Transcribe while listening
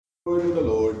Word of the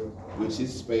Lord, which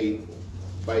is spake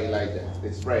by Elijah.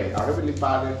 Let's pray. Our Heavenly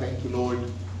Father, thank you, Lord,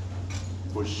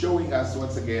 for showing us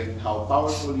once again how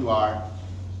powerful you are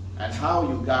and how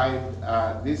you guide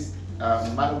this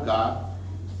man of God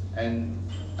and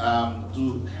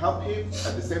to help him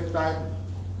at the same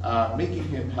time making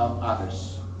him help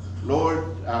others. Lord,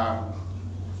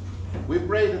 we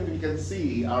pray that we can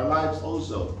see our lives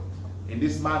also in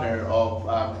this manner of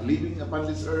living upon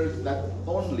this earth, not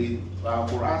only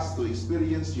for us to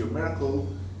experience your miracle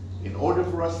in order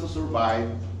for us to survive,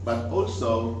 but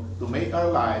also to make our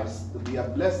lives to be a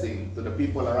blessing to the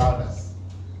people around us.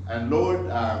 And Lord,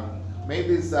 may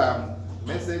this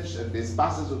message and this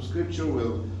passage of scripture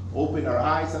will open our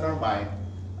eyes and our mind,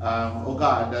 oh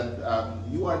God, that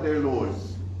you are there, Lord,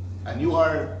 and you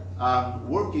are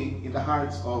working in the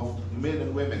hearts of men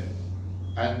and women.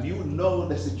 And you know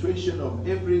the situation of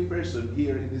every person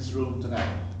here in this room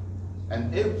tonight,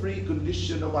 and every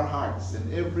condition of our hearts,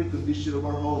 and every condition of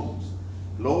our homes.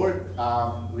 Lord,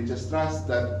 we just trust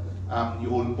that you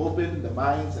will open the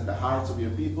minds and the hearts of your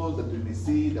people, that we may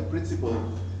see the principle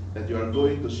that you are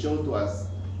going to show to us,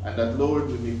 and that, Lord,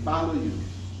 we may follow you,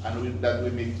 and that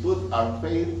we may put our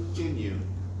faith in you,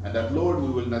 and that, Lord, we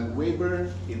will not waver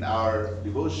in our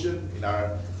devotion,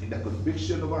 in the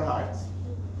conviction of our hearts,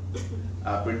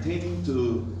 pertaining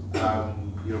to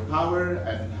your power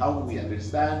and how we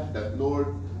understand that,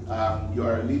 Lord, you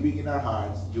are living in our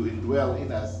hearts, you indwell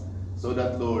in us, so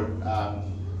that, Lord,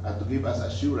 to give us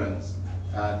assurance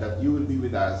that you will be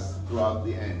with us throughout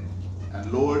the end.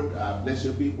 And Lord, bless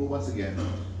your people once again,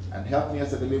 and help me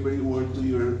as I deliver your word to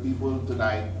your people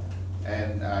tonight.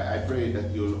 And I pray that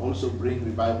you'll also bring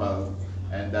revival,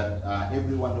 and that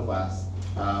every one of us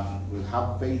will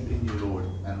have faith in you, Lord,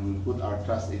 and will put our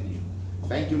trust in you.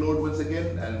 Thank you, Lord, once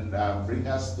again, and bring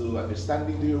us to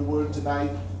understanding to your word tonight.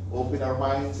 Open our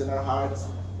minds and our hearts,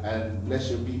 and bless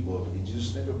your people. In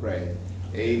Jesus' name we pray.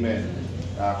 Amen.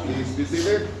 Please be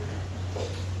seated.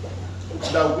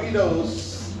 The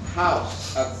widow's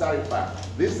house at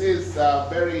Zarephath. This is a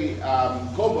very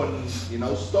common,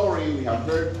 story. We have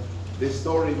heard this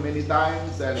story many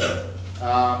times, and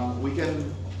we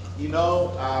can,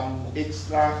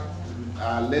 extract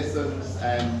lessons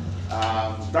and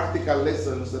practical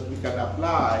lessons that we can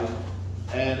apply,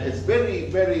 and it's very,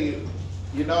 very,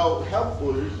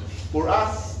 helpful for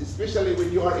us, especially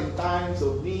when you are in times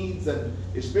of needs, and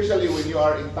especially when you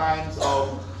are in times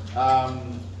of,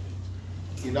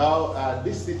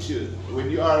 destitute, when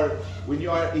you are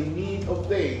in need of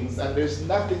things, and there's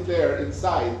nothing there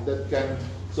inside that can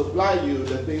supply you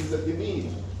the things that you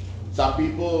need. Some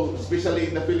people, especially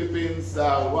in the Philippines, they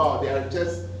are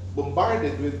just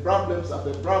bombarded with problems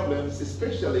after problems,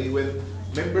 especially when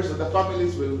members of the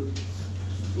families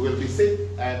will be sick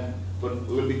and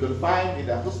will be confined in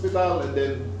the hospital, and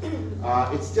then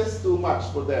it's just too much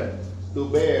for them to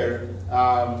bear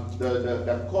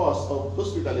the cost of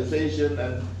hospitalization,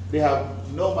 and they have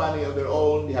no money of their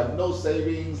own, they have no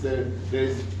savings, they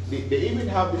even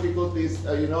have difficulties,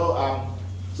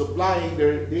 supplying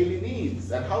their daily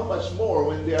needs, and how much more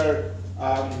when they are,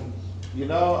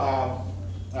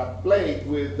 plagued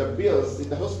with the bills in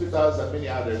the hospitals and many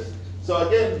others. So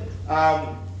again,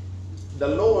 the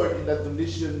Lord in that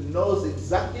condition knows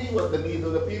exactly what the need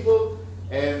of the people,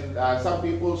 and some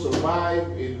people survive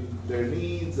in their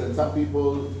needs, and some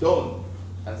people don't,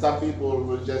 and some people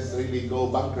will just really go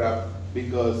bankrupt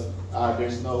because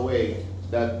there's no way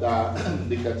that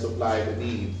they can supply the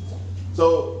needs.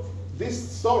 So this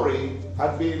story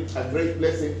had been a great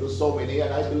blessing to so many,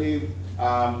 and I believe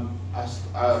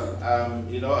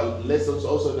lessons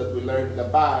also that we learned in the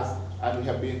past, and we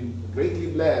have been greatly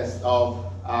blessed of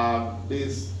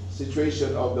this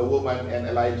situation of the woman and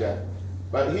Elijah.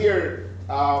 But here,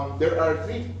 there are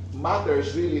three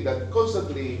matters really that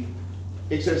constantly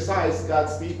exercise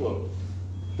God's people.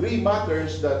 Three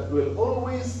matters that will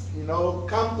always,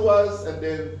 come to us, and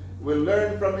then we'll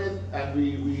learn from it, and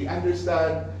we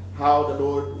understand how the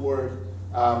Lord worked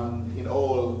in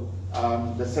all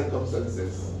the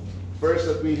circumstances. First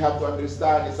that we have to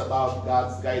understand is about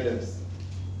God's guidance.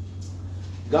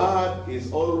 God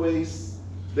is always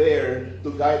there to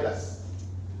guide us.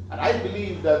 And I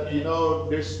believe that,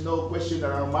 there's no question in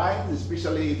our mind,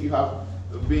 especially if you have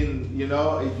been,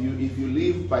 if you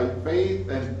live by faith,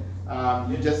 and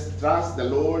you just trust the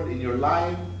Lord in your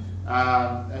life,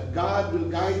 and God will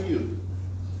guide you.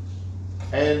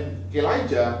 And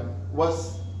Elijah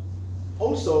was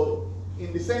also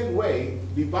in the same way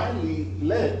divinely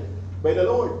led by the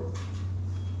Lord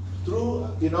through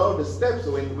the steps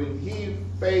when he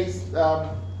faced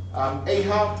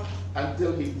Ahab,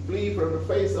 until he flee from the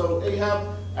face of Ahab,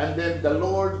 and then the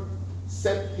Lord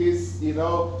set his,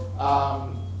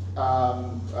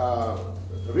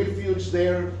 refuge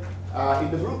there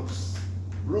in the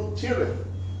brook Cherith.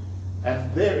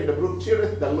 And there in the brook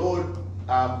Cherith, the Lord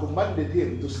commanded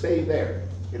him to stay there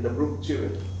in the brook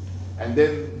Cherith. And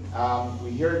then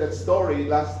we heard that story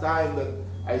last time that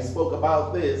I spoke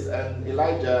about this, and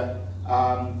Elijah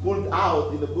pulled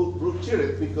out in the brook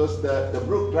Cherith because the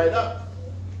brook dried up.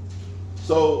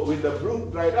 So when the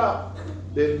brook dried up,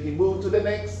 then he moved to the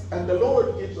next, and the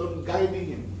Lord keeps on guiding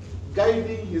him,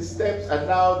 guiding his steps. And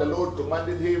now the Lord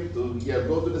commanded him to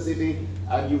go to the city,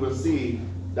 and you will see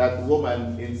that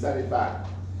woman in Zarephath.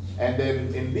 And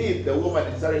then indeed, the woman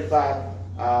in Zarephath,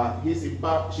 she's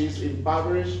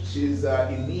impoverished, she's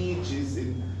in need, she's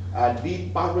in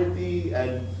deep poverty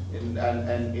and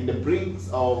in the brinks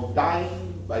of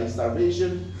dying by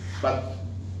starvation. But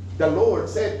the Lord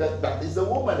said that is the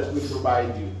woman that will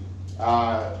provide you.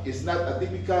 It's not a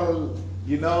typical,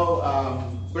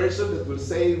 person that will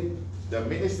save the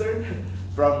minister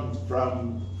from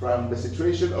the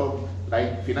situation of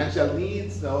like financial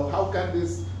needs. No, how can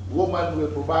this woman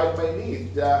will provide my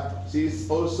need? She's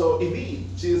also in need.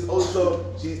 She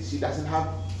doesn't have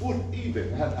food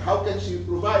even. How can she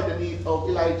provide the need of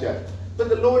Elijah? But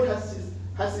the Lord has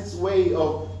his way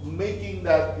of making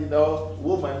that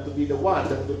woman to be the one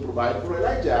that will provide for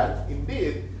Elijah. And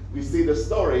indeed, we see the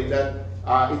story that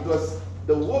it was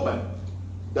the woman,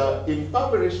 the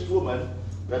impoverished woman,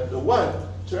 that the one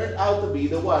turned out to be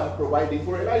the one providing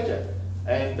for Elijah.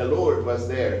 And the Lord was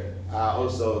there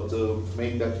also to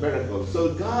make that miracle.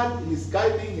 So God is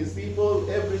guiding his people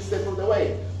every step of the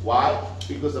way. Why?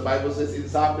 Because the Bible says in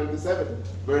Psalm 37,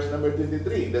 verse number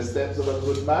 23, the steps of a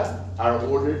good man are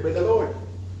ordered by the Lord.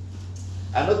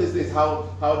 And notice this,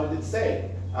 how did it say?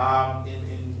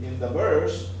 In the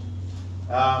verse,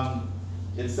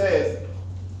 it says,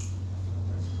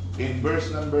 in verse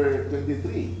number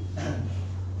 23,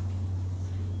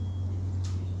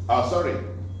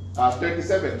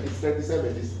 37, it's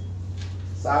 37, it's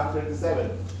Psalm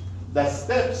 37. The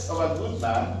steps of a good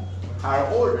man are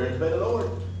ordered by the Lord,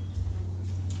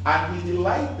 and he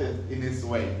delighted in his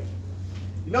way.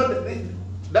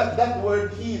 That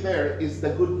word "he" there is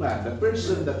the good man, the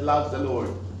person that loves the Lord.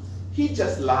 He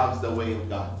just loves the way of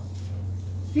God.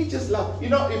 He just loves.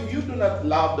 If you do not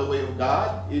love the way of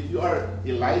God, if you are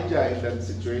Elijah in that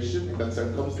situation, in that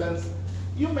circumstance,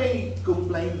 you may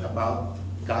complain about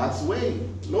God's way.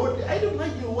 Lord, I don't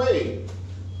like your way.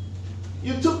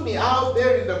 You took me out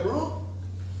there in the brook,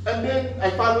 and then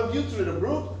I followed you through the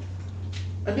brook,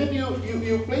 and then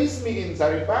you placed me in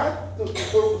Zarephath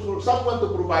for someone to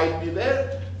provide me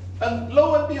there, and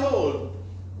lo and behold,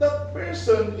 that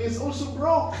person is also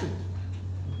broke.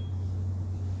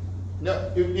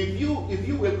 Now, if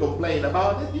you will complain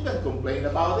about it, you can complain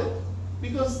about it,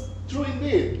 because true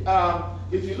indeed,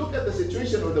 if you look at the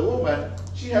situation of the woman,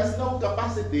 she has no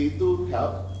capacity to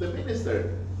help the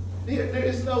minister. There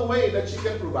is no way that she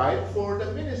can provide for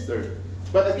the minister.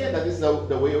 But again, that is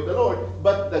the way of the Lord.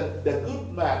 But the good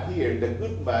man here,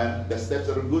 the steps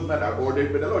of a good man are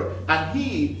ordered by the Lord. And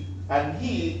he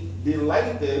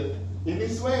delighted in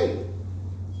his way.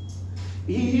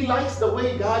 He likes the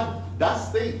way God does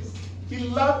things. He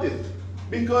loved it.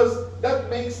 Because that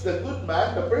makes the good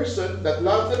man, the person that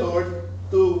loves the Lord,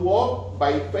 to walk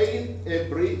by faith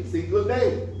every single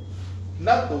day.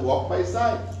 Not to walk by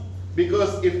sight.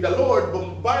 Because if the Lord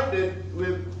bombarded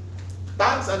with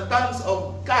tons and tons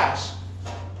of cash,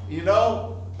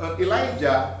 Elijah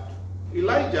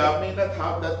may not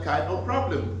have that kind of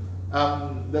problem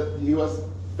that he was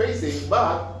facing,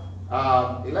 but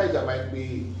Elijah might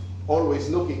be always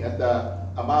looking at the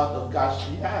amount of cash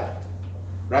he had,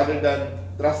 rather than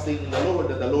trusting in the Lord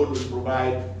that the Lord will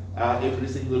provide every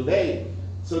single day.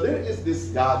 So there is this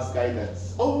God's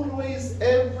guidance. Always,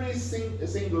 every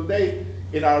single day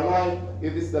in our life,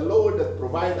 it is the Lord that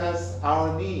provides us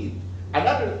our need.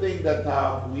 Another thing that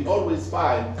we always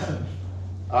find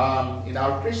in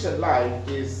our Christian life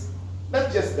is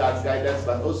not just God's guidance,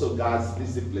 but also God's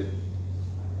discipline.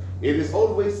 It is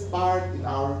always part in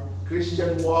our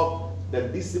Christian walk, the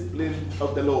discipline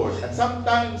of the Lord. And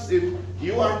sometimes if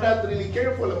you are not really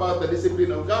careful about the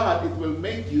discipline of God, it will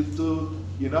make you to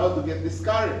get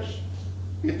discouraged.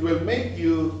 It will make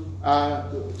you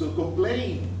to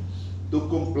complain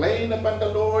upon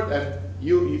the Lord, and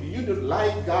you don't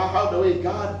like God, how the way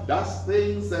God does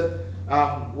things, and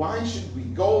why should we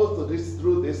go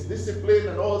through this discipline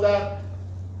and all that?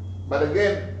 But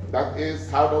again, that is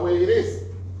how the way it is.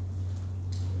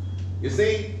 You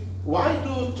see, why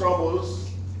do trials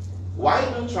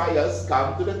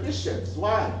come to the Christians?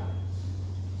 Why?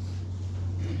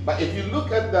 But if you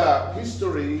look at the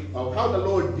history of how the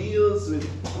Lord deals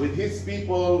with his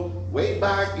people way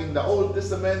back in the Old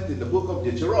Testament, in the book of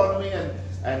Deuteronomy and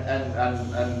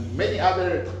many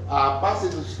other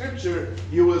passages of scripture,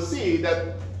 you will see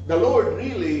that the Lord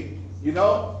really,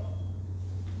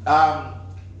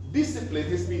 disciplined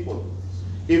his people.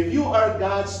 If you are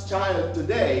God's child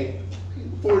today,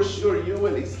 for sure you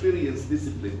will experience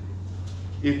discipline.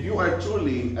 If you are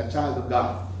truly a child of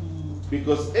God.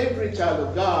 Because every child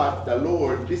of God, the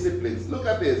Lord disciplines. Look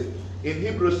at this in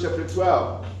Hebrews chapter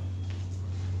 12.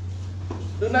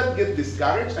 Do not get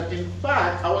discouraged. And in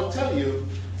fact, I will tell you,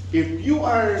 if you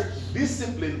are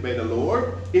disciplined by the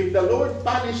Lord, if the Lord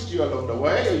punished you along the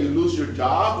way, or you lose your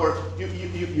job, or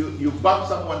you bump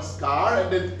someone's car,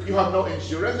 and then you have no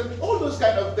insurance, and all those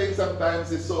kind of things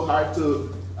sometimes is so hard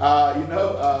to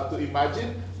to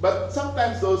imagine. But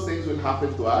sometimes those things will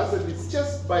happen to us, and it's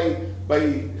just by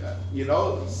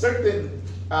certain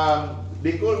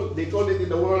they call it in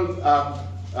the world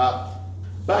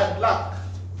bad luck,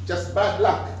 just bad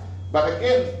luck. But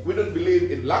again, we don't believe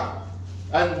in luck,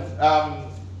 and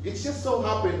it's just so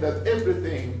happened that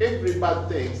every bad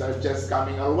things are just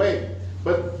coming our way.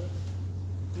 But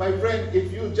my friend,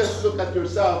 if you just look at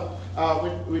yourself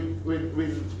when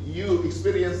you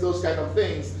experience those kind of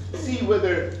things, see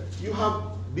whether you have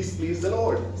displeased the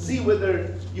Lord. See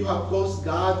whether you have caused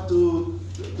God to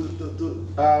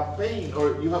pain,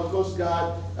 or you have caused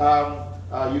God,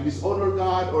 you dishonor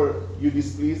God, or you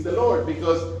displease the Lord,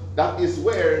 because that is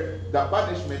where the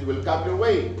punishment will come your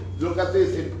way. Look at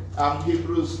this in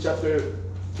Hebrews chapter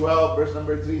 12, verse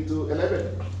number 3 to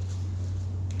 11.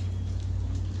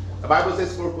 The Bible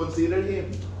says, "For consider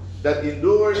him that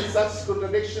endured such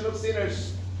contradiction of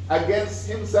sinners against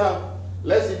himself,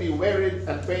 lest ye be wearied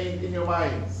and pained in your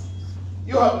minds.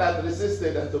 You have not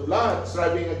resisted unto blood,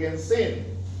 striving against sin.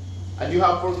 And you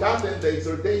have forgotten the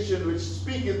exhortation which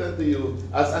speaketh unto you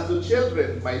as unto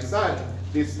children. My son,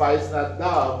 despise not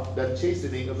thou the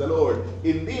chastening of the Lord."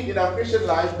 Indeed, in our Christian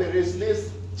life, there is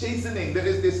this chastening, there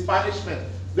is this punishment.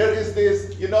 There is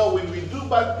this, when we do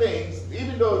bad things,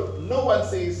 even though no one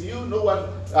sees you, no one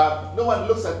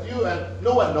looks at you, and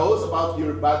no one knows about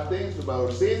your bad things, about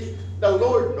your sins, the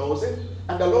Lord knows it,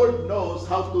 and the Lord knows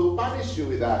how to punish you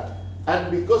with that. And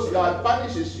because God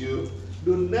punishes you,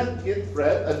 do not get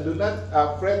fret, and do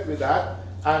not fret with that,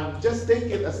 and just take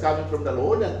it as coming from the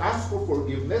Lord, and ask for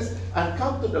forgiveness, and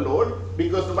come to the Lord,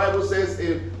 because the Bible says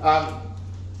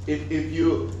if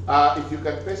you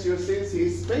confess your sins, He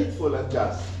is faithful and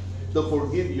just to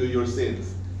forgive you your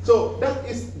sins. So that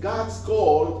is God's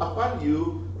call upon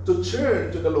you to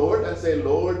turn to the Lord and say,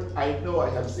 "Lord, I know I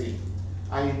have sinned.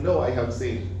 I know I have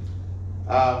sinned."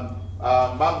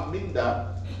 Ma'am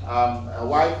Minda, a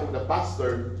wife of the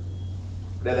pastor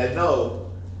that I know,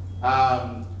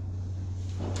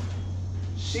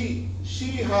 she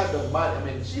had the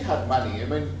money. She had money.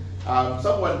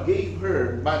 Someone gave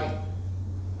her money.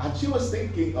 And she was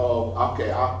thinking of, they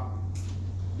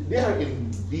are in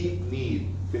deep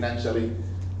need financially.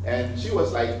 And she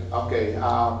was like,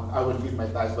 I will give my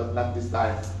tithes, but not this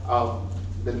time.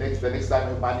 The next time I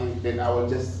have money, then I will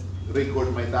just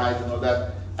record my tithes and all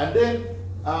that. And then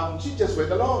she just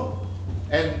went along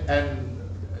and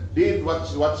did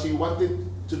what she wanted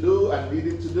to do and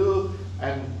needed to do.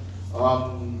 And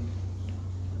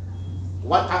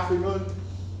one afternoon,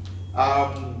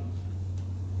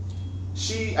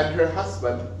 she and her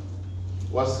husband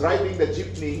was riding the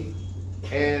jeepney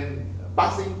and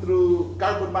passing through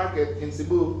Carbon Market in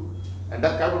Cebu. And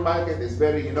that Carbon Market is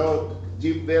very,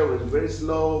 jeep there was very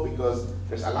slow because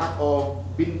there's a lot of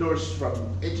vendors from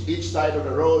each side of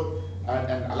the road,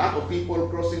 and a lot of people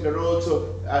crossing the road,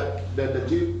 so the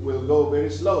jeep will go very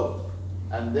slow.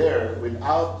 And there,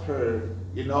 without her,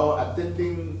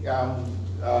 attending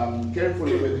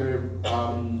carefully with her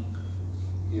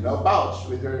pouch,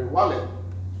 with her wallet,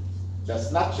 the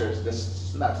snatchers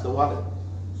snatched the wallet.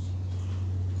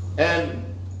 And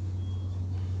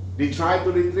they tried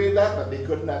to retrieve that, but they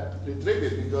could not retrieve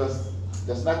it because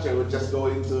the snatcher would just go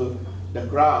into the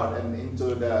crowd and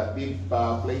into the deep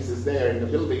places there in the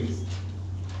buildings.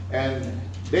 And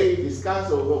they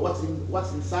discussed, what's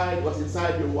inside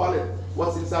your wallet,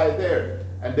 what's inside there.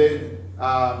 And then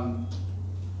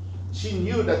she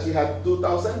knew that she had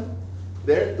 2,000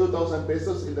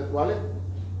 pesos in that wallet,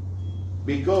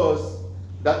 because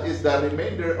that is the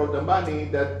remainder of the money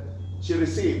that she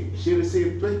received. She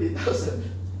received 20,000.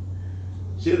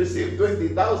 She received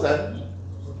 20,000,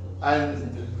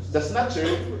 and the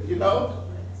snatcher,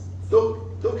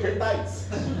 took her tithes.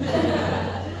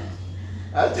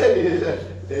 I'll tell you,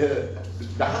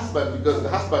 the husband, because the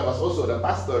husband was also the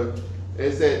pastor,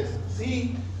 he said,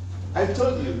 "See, I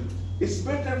told you, it's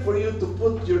better for you to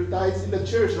put your tithes in the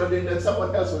church rather than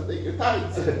someone else will take your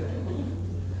tithes.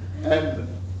 And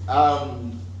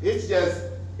it's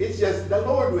just the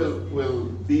Lord will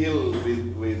deal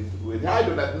with. I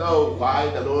do not know why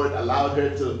the Lord allowed her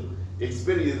to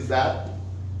experience that,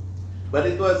 but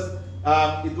it was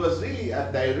really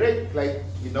a direct,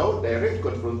 direct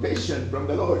confrontation from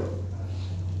the Lord.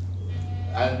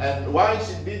 And why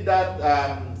she did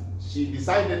that, she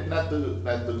decided not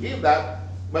to give that,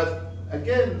 but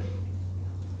again,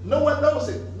 no one knows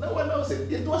it. No one knows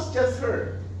it. It was just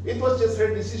her. It was just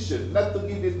her decision not to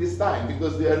give it this time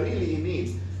because they are really in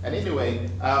need. And anyway,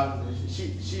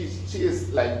 she is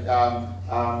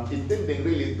intending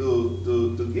really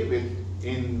to give it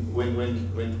in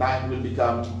when time will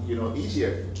become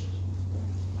easier.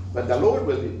 But the Lord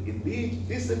will indeed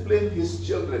discipline His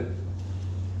children.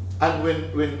 And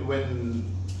when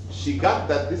she got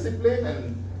that discipline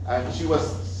and she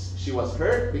was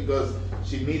hurt because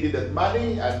she needed that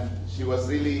money, and she was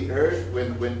really hurt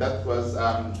when that was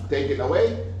taken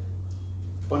away.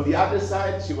 On the other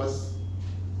side, she was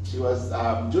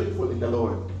joyful in the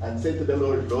Lord and said to the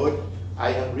Lord, Lord,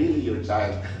 I am really your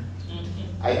child.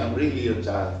 I am really your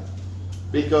child.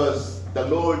 Because the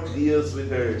Lord deals with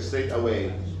her straight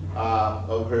away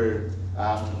of her,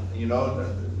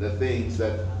 the things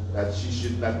that she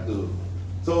should not do.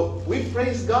 So we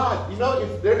praise God.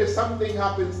 If there is something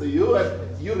happens to you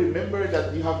and you remember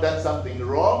that you have done something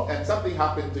wrong and something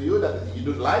happened to you that you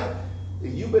don't like,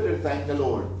 you better thank the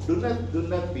Lord. Do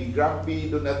not be grumpy.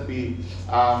 Do not be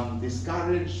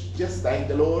discouraged. Just thank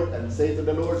the Lord and say to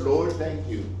the Lord, Lord, thank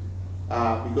you.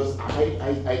 Because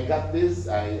I got this.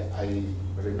 I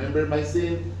remember my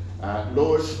sin.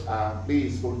 Lord,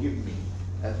 please forgive me.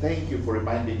 And thank you for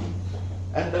reminding me.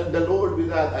 And the Lord, with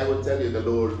that, I will tell you, the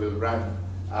Lord will run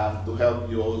to help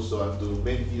you also and to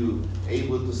make you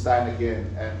able to stand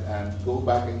again and go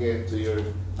back again to your,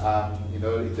 in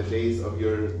the days of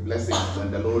your blessings.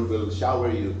 And the Lord will shower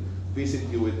you, visit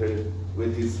you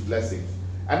with His blessings.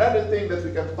 Another thing that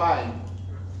we can find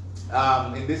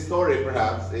in this story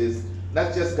perhaps is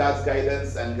not just God's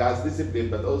guidance and God's discipline,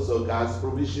 but also God's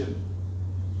provision.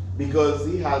 Because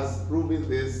He has proven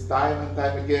this time and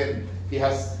time again. He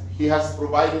has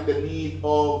provided the need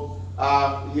of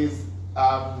His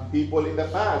people in the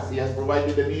past. He has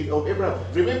provided the need of Abraham.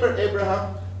 Remember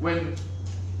Abraham when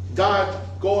God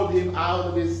called him out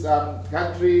of his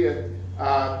country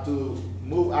to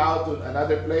move out to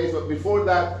another place. But before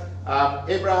that,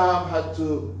 Abraham had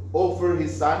to offer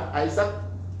his son Isaac,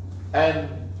 and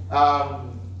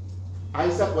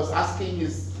Isaac was asking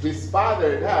his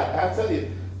father, Dad, I tell you,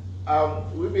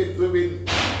 we've been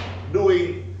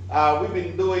doing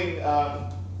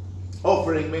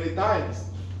offering many times.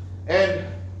 And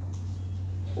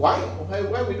why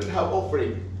we don't have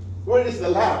offering? Where is the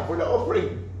lamb for the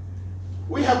offering?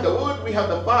 We have the wood, we have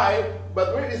the fire,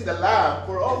 but where is the lamb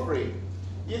for offering?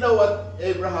 You know what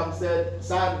Abraham said?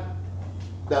 Son,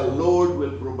 the Lord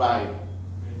will provide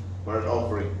for an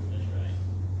offering.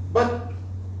 But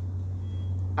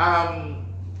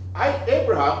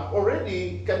Abraham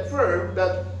already confirmed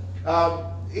that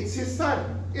it's his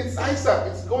son. It's Isaac.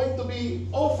 It's going to be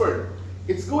offered.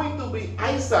 It's going to be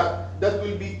Isaac that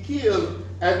will be killed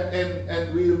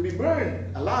and will be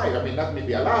burned alive. I mean, not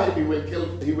maybe alive. He will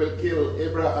kill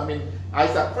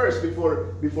Isaac first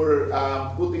before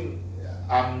putting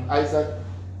Isaac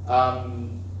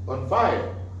on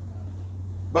fire.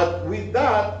 But with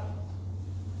that,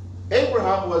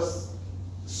 Abraham was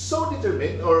so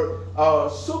determined or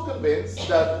so convinced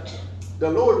that the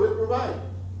Lord will provide.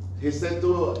 He said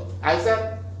to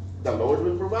Isaac, the Lord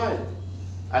will provide.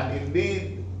 And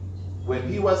indeed, when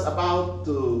he was about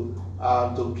to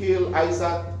kill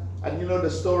Isaac, and you know the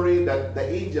story that the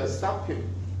angel stopped him,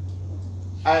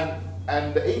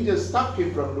 and the angel stopped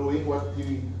him from doing what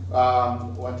he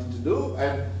wanted to do,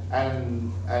 and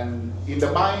in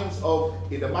the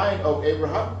mind of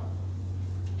Abraham,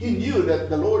 he knew that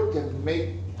the Lord can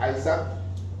make Isaac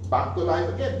back to life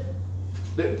again.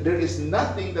 There is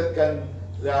nothing that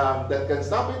can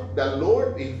stop it. The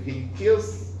Lord, if he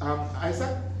kills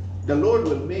Isaac, the Lord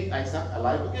will make Isaac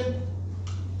alive again.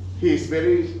 He is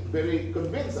very, very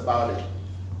convinced about it.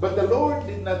 But the Lord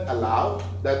did not allow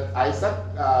that Isaac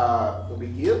to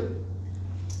be killed.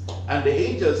 And the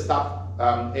angel stopped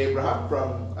Abraham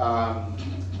from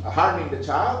harming the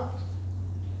child.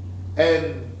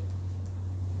 And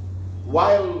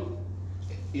while,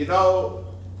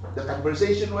 the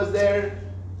conversation was there,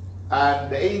 and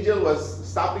the angel was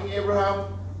stopping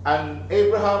Abraham, and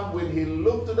Abraham, when he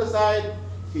looked to the side,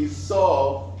 he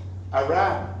saw a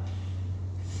ram.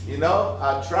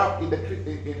 trapped in the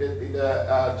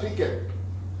thicket.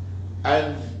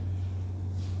 And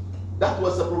that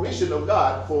was a provision of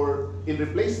God in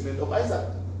replacement of Isaac.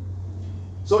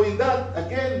 So in that,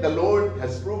 again, the Lord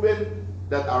has proven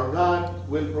that our God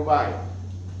will provide.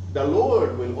 The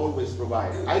Lord will always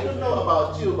provide. I don't know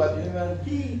about you, but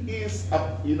He is a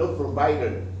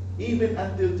provider. Even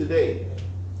until today,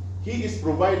 He is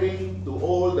providing to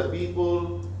all the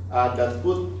people that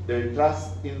put their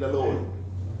trust in the Lord.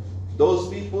 Those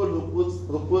people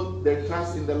who put their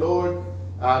trust in the Lord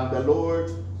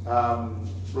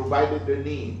provided their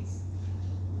needs.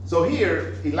 So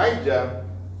here, Elijah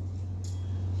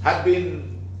had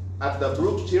been at the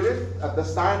brook Cherith at the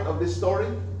start of this story,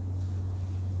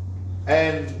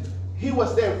 and he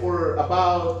was there for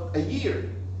about a year.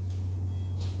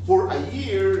 For a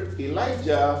year,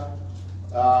 Elijah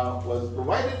was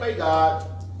provided by God.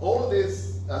 All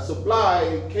this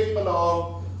supply came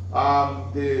along.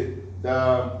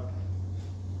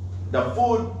 The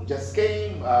food just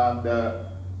came.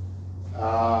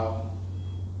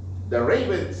 The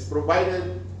ravens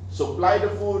supplied the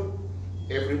food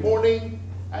every morning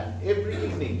and every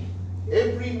evening.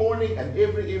 Every morning and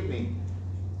every evening,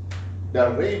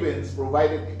 the ravens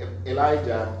provided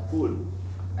Elijah food,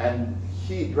 and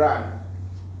he drank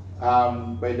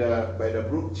by the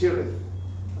brook Cherith.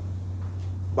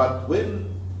 But when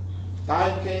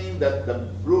time came that the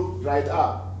brook dried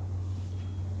up,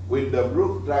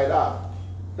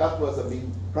 that was a big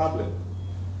problem,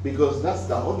 because that's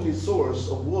the only source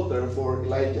of water for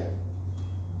Elijah.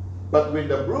 But when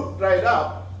the brook dried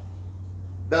up,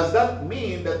 does that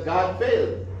mean that God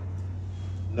failed?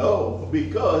 No,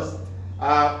 because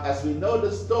as we know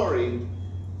the story,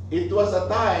 it was a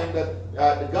time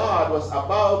that God was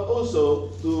about also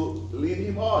to lead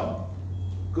him on,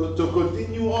 to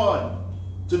continue on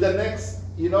to the next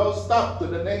stop, to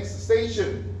the next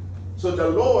station. So the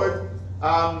Lord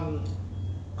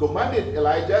commanded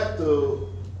Elijah to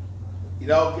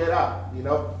get up,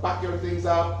 pack your things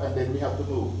up, and then we have to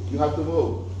move. You have to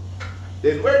move.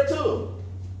 Then where to?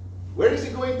 Where is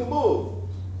he going to move?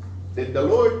 Then the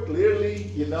Lord clearly,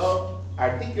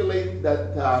 articulate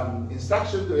that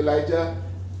instruction to Elijah,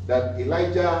 that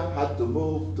Elijah had to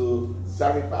move to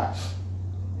Zarephath.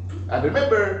 And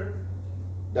remember,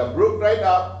 the brook dried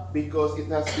up because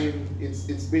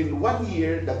it's been 1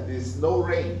 year that there's no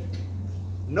rain.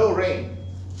 No rain.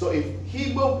 So if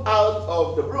he moved out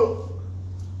of the brook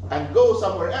and go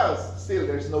somewhere else, still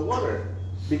there's no water,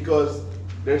 because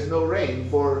there's no rain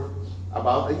for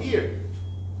about a year.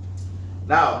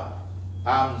 Now,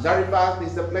 Zarephath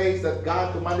is the place that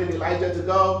God commanded Elijah to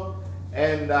go,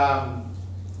 and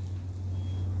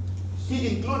he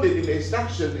included in the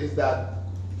instruction is that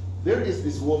there is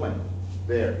this woman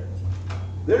there.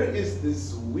 There is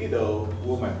this widow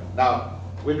woman. Now,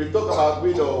 when we talk about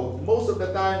widow, most of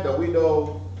the time the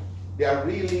widow, they are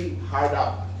really hard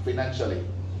up financially,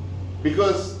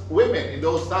 because women in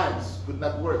those times could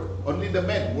not work. Only the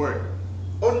men work.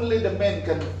 Only the men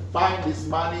can find this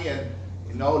money and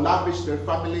lavish their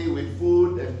family with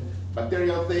food and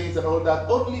material things and all that.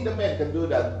 Only the men can do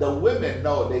that. The women,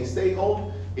 no, they stay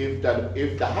home. If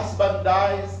the husband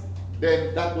dies,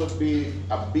 then that would be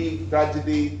a big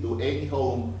tragedy to any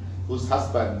home whose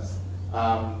husbands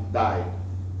died.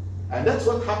 And that's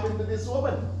what happened to this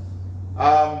woman.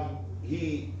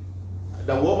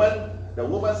 The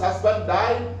woman's husband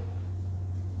died,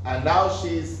 and now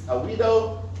she's a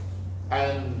widow,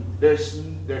 and there's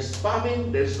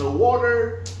famine, there's no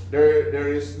water,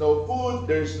 there is no food,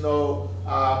 there's no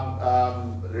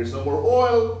more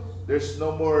oil, there's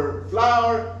no more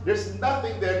flour, there's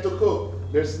nothing there to cook.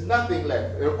 There's nothing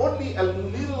left. There's only a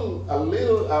little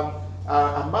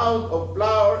amount of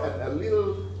flour and a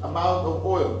little amount of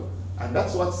oil, and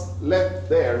that's what's left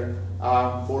there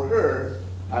for her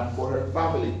and for her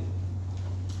family.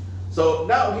 So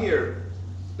now here,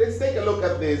 let's take a look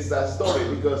at this story,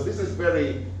 because this is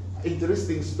very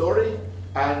interesting story,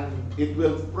 and it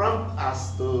will prompt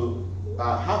us to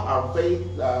have our faith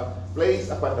placed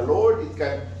upon the Lord.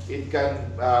 It can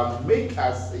make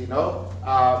us,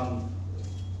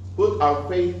 put our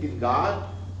faith in God,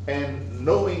 and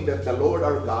knowing that the Lord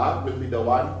our God will be the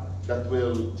one that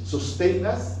will sustain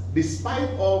us despite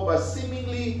of a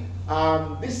seemingly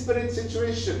desperate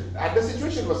situation. And the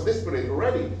situation was desperate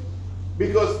already,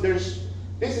 because this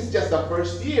is just the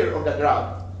first year of the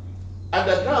drought, and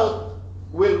the drought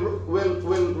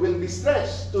will be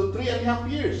stretched to 3.5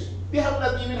 years. They have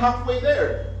not even halfway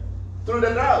there through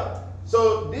the drought.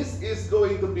 So this is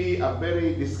going to be a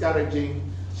very discouraging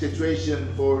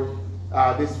situation for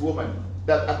this woman.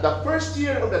 That at the first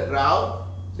year of the drought,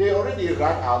 they already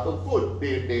ran out of food.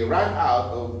 They ran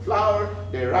out of flour,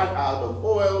 they ran out of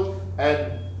oil,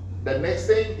 and the next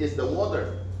thing is the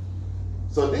water.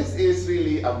 So this is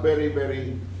really a very,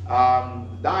 very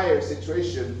dire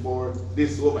situation for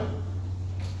this woman.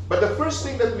 But the first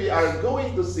thing that we are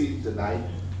going to see tonight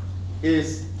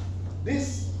is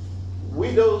this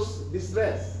widow's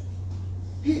distress.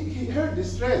 Her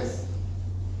distress.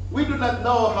 We do not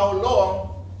know how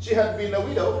long she had been a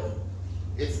widow.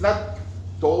 It's not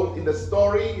told in the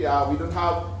story. We don't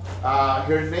have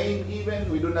her name even.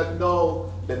 We do not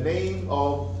know the name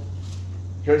of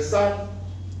her son.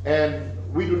 And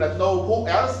we do not know who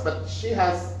else, but she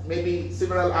has maybe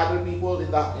several other people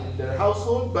in their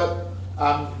household. But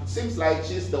it seems like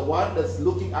she's the one that's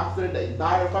looking after the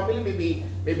entire family.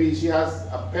 Maybe she has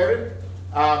a parent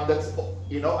that's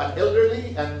an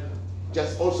elderly and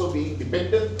just also being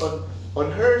dependent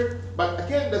on her. But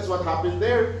again, that's what happened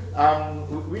there.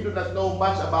 We do not know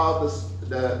much about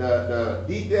the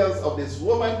details of this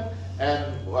woman, and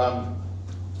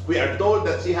we are told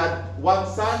that she had one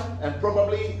son, and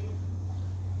probably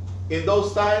in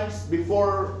those times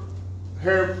before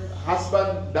her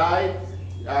husband died,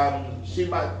 she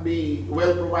might be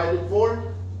well provided for,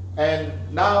 and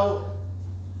now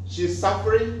she's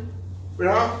suffering,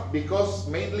 perhaps because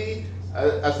mainly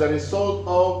as a result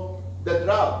of the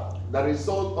drought, the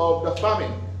result of the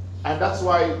famine. And that's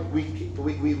why we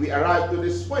arrive to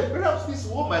this point. Perhaps this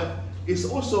woman is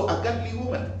also a godly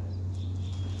woman.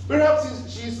 Perhaps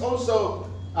she's also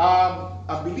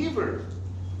a believer.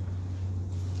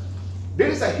 There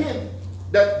is a hint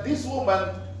that this woman,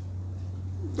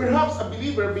 perhaps a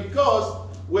believer, because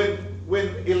when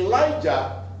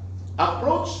Elijah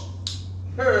approached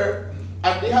her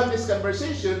and they have this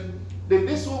conversation, then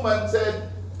this woman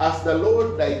said, "As the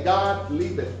Lord thy God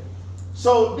liveth."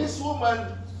 So this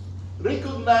woman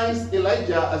recognized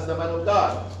Elijah as the man of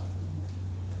God.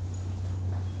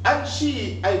 And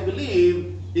she, I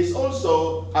believe, is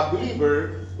also a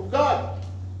believer of God.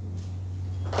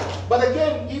 But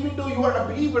again, even though you are a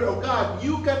believer of God,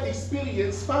 you can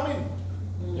experience famine.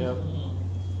 Yep.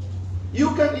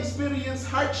 You can experience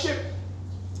hardship.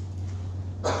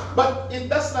 But it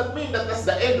does not mean that that's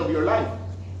the end of your life.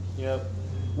 Yep.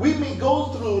 We may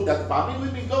go through that famine,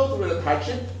 we may go through that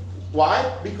hardship. Why?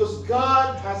 Because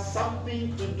God has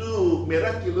something to do,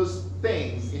 miraculous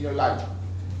things in your life.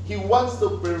 He wants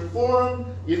to perform,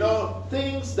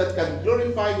 things that can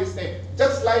glorify His name.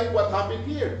 Just like what happened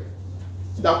here.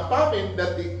 The famine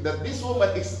that this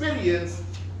woman experienced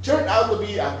turned out to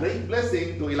be a great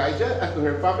blessing to Elijah and to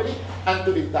her family, and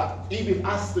to even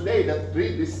us today that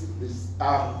read this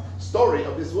story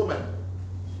of this woman.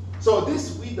 So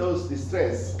this widow's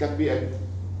distress can be a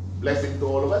blessing to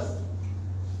all of us.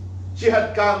 She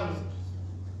had come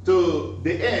to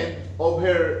the end of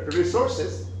her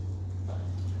resources,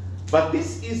 but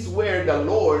this is where the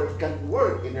Lord can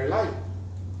work in her life.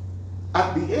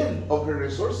 At the end of her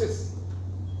resources.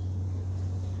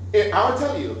 I'll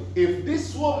tell you, if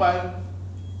this woman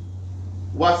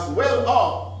was well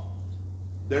off,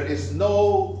 there is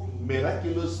no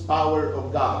miraculous power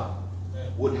of God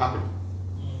would happen.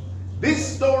 This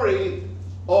story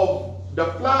of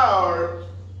the flour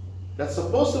that's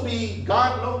supposed to be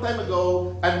gone long time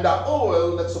ago, and the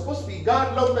oil that's supposed to be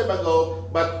gone long time ago,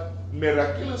 but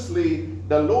miraculously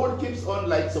the Lord keeps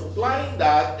on supplying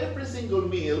that every single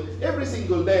meal, every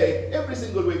single day, every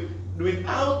single week,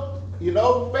 without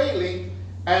failing,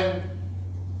 and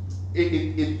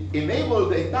it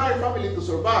enabled the entire family to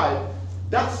survive.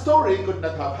 That story could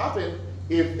not have happened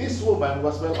if this woman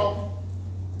was well off.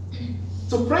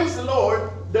 So praise the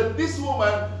Lord that this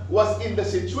woman was in the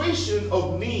situation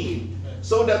of need,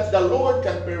 so that the Lord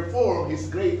can perform His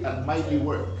great and mighty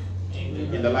work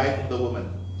in the life of the woman.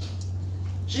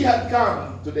 She had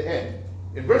come to the end.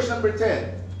 In verse number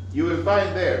 10, you will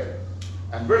find there,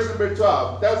 and verse number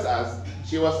 12 tells us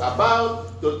she was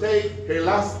about to take her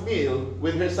last meal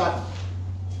with her son.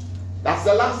 That's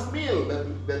the last meal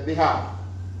that they have.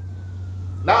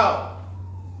 Now,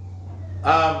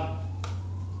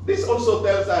 this also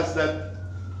tells us that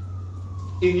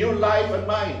in your life and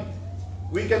mine,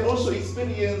 we can also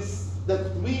experience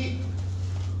that we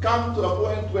come to a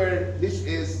point where this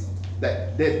is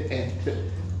the dead end.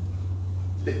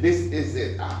 This is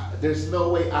it. There's no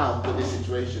way out to this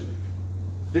situation.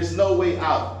 There's no way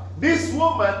out. This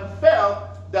woman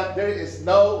felt that there is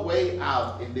no way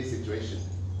out in this situation.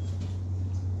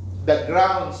 The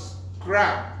grounds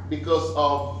cracked because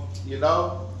of, the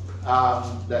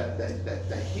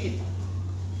heat.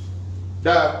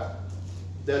 The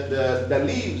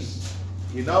leaves,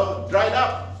 dried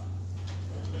up.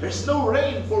 There's no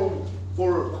rain for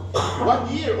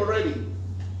 1 year already.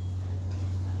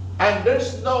 and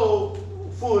there's no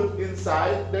food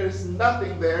inside, there's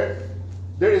nothing there,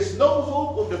 there is no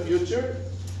hope of the future,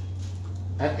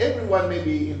 and everyone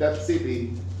maybe in that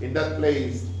city, in that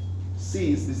place,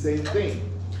 sees the same thing.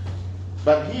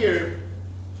 But here,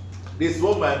 this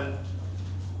woman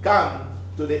come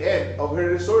to the end of her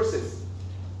resources.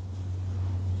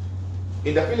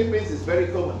 In the Philippines, it's very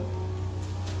common.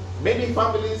 Many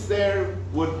families there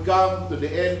would come to the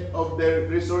end of their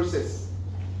resources.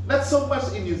 Not so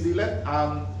much in New Zealand.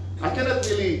 I cannot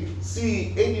really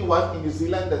see anyone in New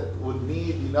Zealand that would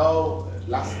need,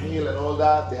 last meal and all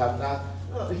that. They have not.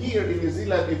 Here in New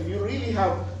Zealand, if you really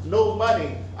have no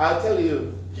money, I'll tell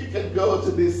you, you can go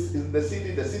to this in the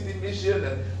city mission,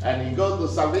 and you go to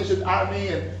Salvation Army,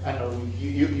 and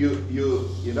you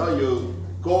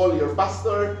call your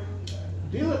pastor.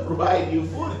 They will provide you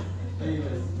food.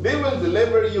 They will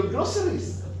deliver you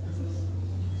groceries.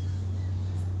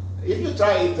 If you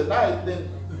try it tonight, then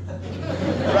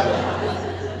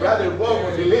Brother Bob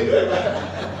will deliver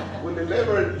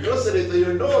groceries to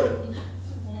your door.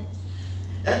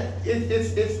 And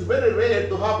it's very rare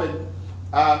to happen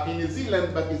in New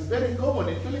Zealand, but it's very common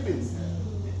in Philippines.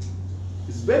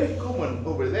 It's very common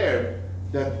over there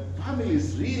that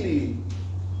families really.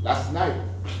 Last night,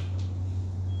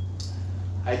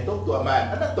 I talked to a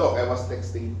man, I was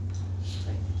texting.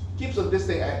 He keeps on this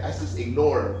thing, I just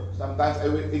ignore. Sometimes I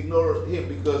will ignore him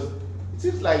because it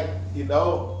seems like,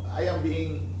 I am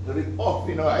being ripped off.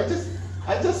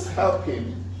 I just help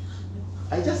him.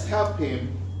 I just help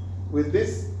him with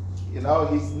this, his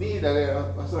need.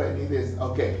 Pastor, I need this.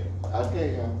 Okay.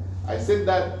 I said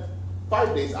that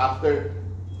 5 days after,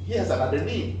 he has another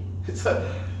need.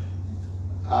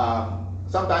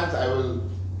 Sometimes I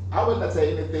will not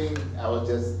say anything. I will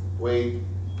just wait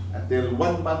until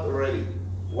 1 month already.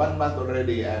 1 month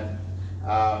already, and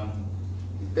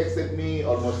he texted me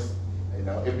almost,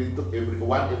 every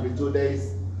 2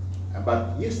 days.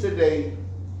 But yesterday,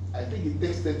 I think he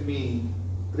texted me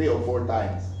 3 or 4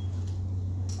 times.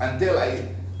 Until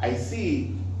I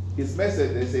see his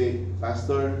message, they say,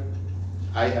 Pastor,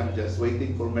 I am just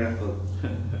waiting for miracle.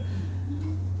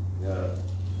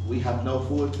 We have no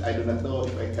food. I do not know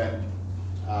if I can.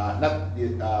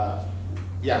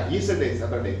 Yesterday,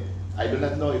 Saturday. I do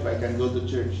not know if I can go to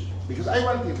church because I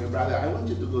want him, my brother. I want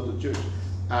you to go to church.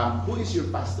 Who is your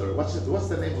pastor? What's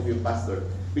the name of your pastor?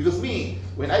 Because me,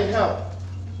 when I help,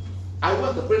 I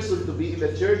want the person to be in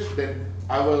the church. Then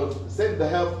I will send the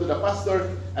help to the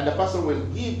pastor, and the pastor will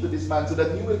give to this man so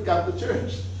that he will come to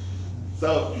church.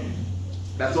 So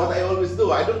that's what I always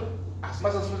do. I don't, as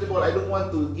much as possible, I don't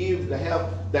want to give the help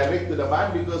direct to the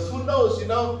man because who knows,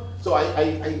 So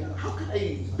how can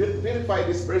I verify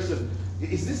this person?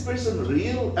 Is this person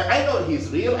real? I know he's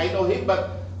real. I know him,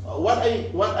 but what I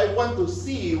want to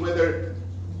see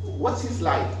what's his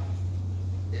life.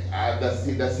 Does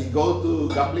he go to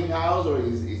gambling house, or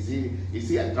is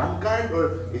he a drunkard,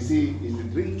 or is he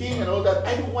drinking and all that?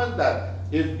 I don't want that.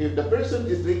 If the person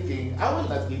is drinking, I will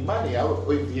not give money.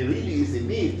 If he really is in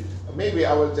need, maybe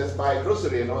I will just buy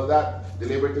grocery and all that,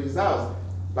 deliver to his house.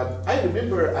 But I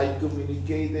remember I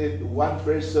communicated one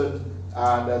person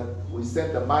that we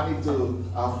sent the money to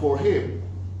for him.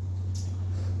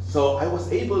 So I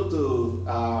was able to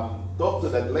talk to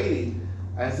that lady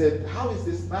and said, "How is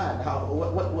this man?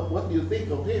 What do you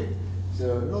think of him?"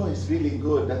 So no, he's really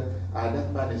good. That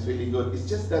man is really good.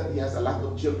 It's just that he has a lot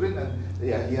of children, and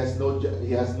he has no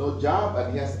job,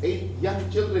 and he has 8 young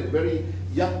children, very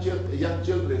young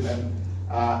children, and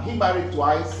he married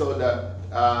twice, so that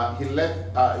he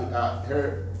left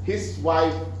his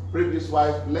previous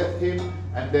wife left him,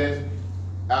 and then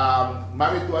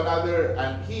married to another,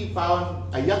 and he found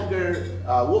a younger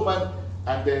woman,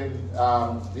 and then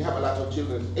they have a lot of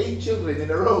children, 8 children in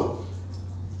a row,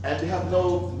 and they have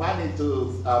no money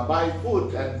to buy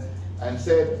food, and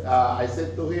I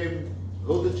said to him,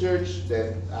 go to church,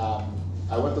 then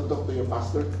I want to talk to your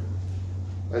pastor.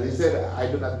 And he said, I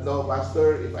do not know,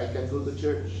 Pastor, if I can go to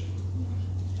church.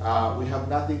 We have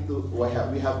nothing to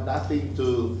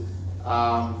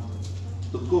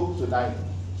cook tonight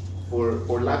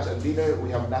for lunch and dinner. We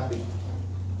have nothing.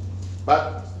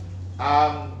 But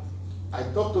I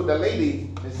talked to the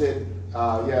lady. I said,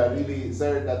 yeah, really,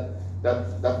 sir,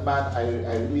 that man,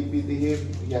 I really pity him.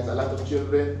 He has a lot of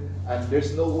children, and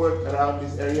there's no work around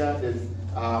this area.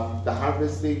 The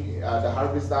harvest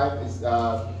time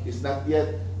is not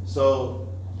yet. So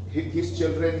his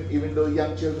children, even though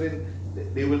young children,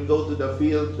 they will go to the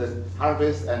field and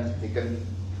harvest, and they can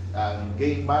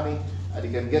gain money, and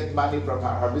they can get money from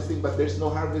harvesting. But there's no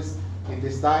harvest in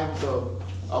this time. So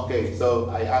okay, so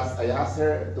I asked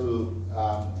her to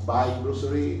buy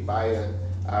grocery, buy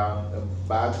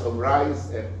bags of rice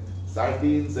and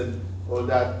sardines and all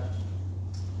that.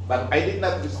 But I did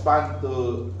not respond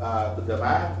to the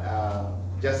man.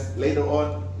 Just later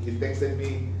on, he texted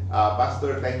me,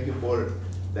 Pastor, thank you for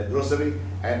the grocery,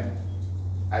 and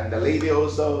the lady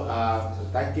also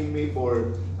thanking me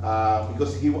for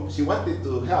because she wanted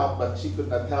to help, but she could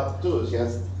not help too. She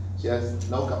has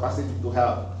no capacity to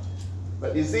help.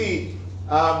 But you see,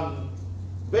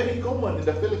 very common in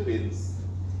the Philippines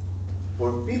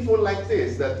for people like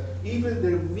this that even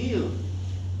their meal,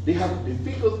 they have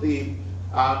difficulty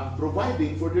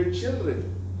providing for their children.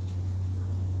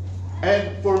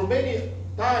 And for many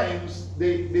times,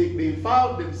 they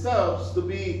found themselves to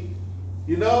be,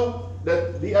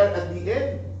 that they are at the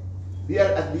end. They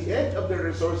are at the end of their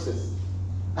resources.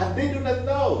 And they do not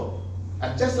know.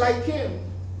 And just like him,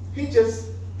 he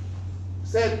just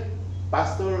said,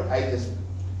 Pastor,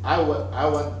 I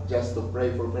want just to pray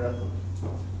for miracle.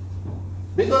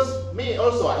 Because me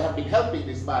also, I have been helping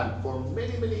this man for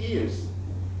many, many years.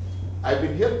 I've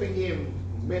been helping him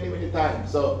many, many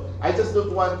times. So I just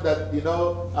don't want that,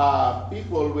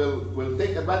 people will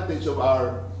take advantage of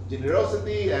our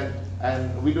generosity, and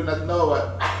we do not know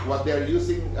what they are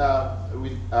using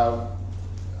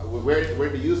where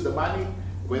they use the money,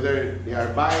 whether they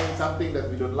are buying something that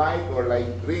we don't like, or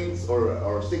like drinks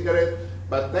or cigarette.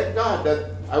 But thank God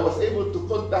that I was able to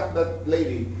contact that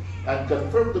lady and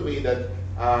confirm to me that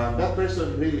that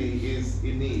person really is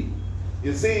in need.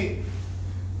 You see,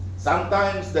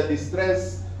 sometimes the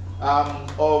distress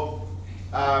of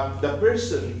the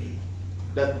person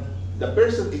that the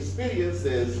person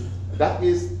experiences, that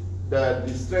is the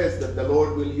distress that the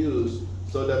Lord will use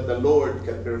so that the Lord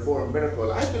can perform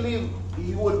miracle. I believe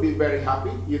he would be very happy,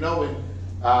 when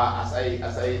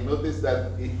as I noticed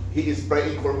that he is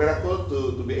praying for miracle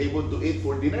to be able to eat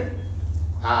for dinner.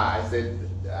 I said,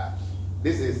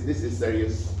 this is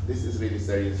serious. This is really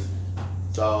serious.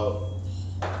 So,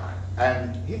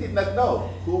 and he did not know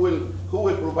who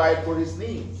will provide for his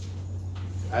needs.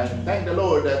 And thank the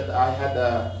Lord that I had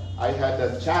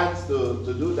a chance to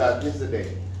do that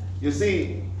yesterday. You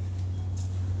see,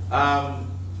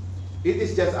 it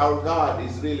is just our God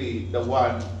is really the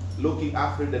one looking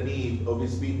after the need of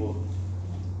his people.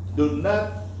 Do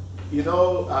not,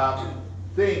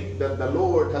 think that the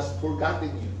Lord has forgotten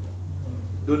you.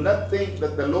 Do not think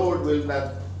that the Lord will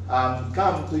not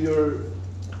come to your,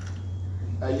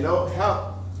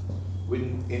 help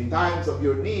in times of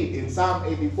your need. In Psalm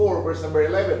 84, verse number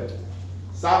 11.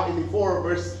 Psalm 84,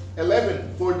 verse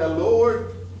 11. For the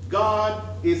Lord God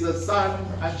is a sun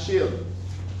and shield.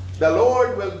 The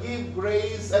Lord will give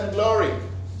grace and glory.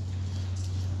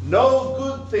 No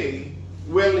good thing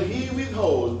will he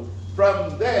withhold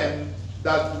from them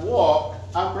that walk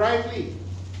uprightly.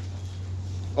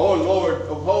 O Lord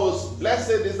of hosts,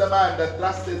 blessed is the man that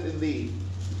trusted in thee.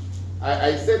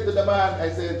 I said to the man, I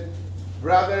said,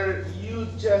 brother, you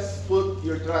just put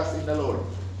your trust in the Lord.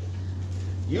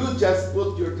 You just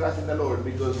put your trust in the Lord,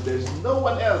 because there's no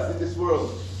one else in this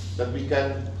world that we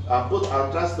can put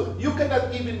our trust to. You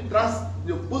cannot even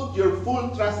put your full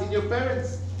trust in your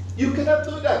parents. You cannot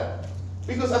do that,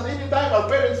 because at any time our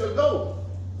parents will go.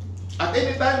 At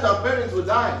any time our parents will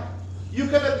die. You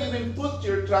cannot even put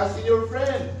your trust in your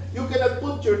friend. You cannot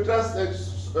put your trust,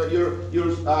 your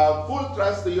full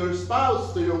trust to your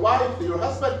spouse, to your wife, to your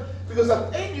husband, because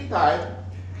at any time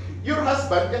your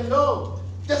husband can go.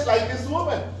 Just like this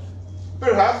woman.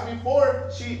 Perhaps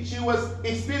before she was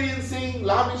experiencing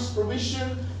lavish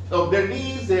provision of their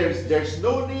needs. There's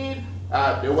no need.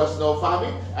 There was no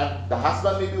famine, and the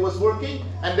husband maybe was working,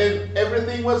 and then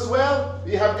everything was well.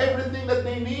 They have everything that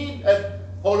they need, and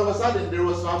all of a sudden there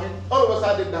was famine. All of a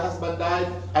sudden the husband died,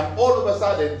 and all of a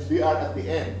sudden they are at the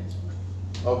end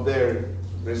of their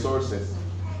resources.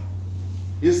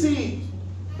 You see,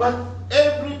 but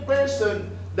every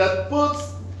person that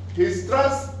puts his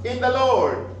trust in the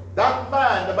Lord, that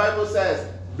man, the Bible says,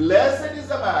 blessed is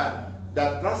the man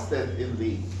that trusted in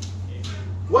thee.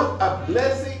 What a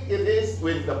blessing it is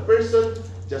when the person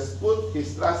just put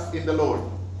his trust in the Lord.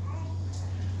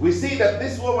 We see that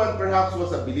this woman perhaps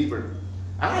was a believer.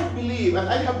 And I believe, and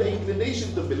I have the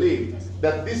inclination to believe,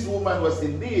 that this woman was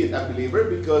indeed a believer,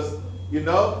 because,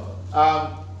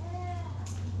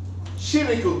 she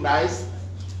recognized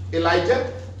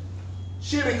Elijah.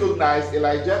 She recognized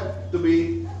Elijah to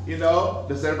be,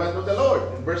 the servant of the Lord.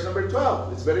 In verse number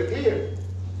 12, it's very clear.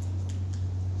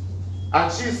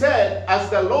 And she said, as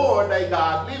the Lord thy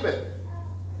God liveth.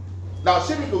 Now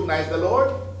she recognized the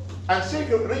Lord, and she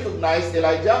recognized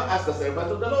Elijah as the servant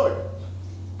of the Lord.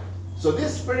 So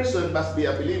this person must be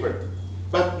a believer.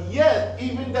 But yet,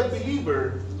 even the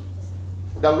believer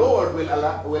the Lord will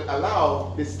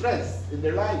allow distress in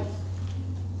their lives.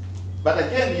 But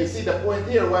again, you see the point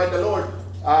here why the Lord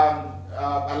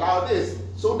allowed this.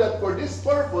 So that for this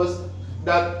purpose,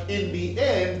 that in the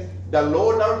end, the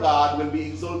Lord our God will be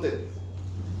exalted.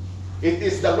 It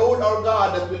is the Lord our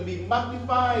God that will be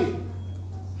magnified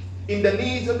in the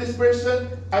needs of this person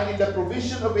and in the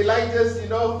provision of Elijah's,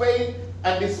 faith.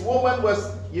 And this woman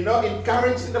was,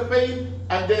 encouraged in the faith.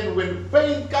 And then when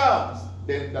faith comes,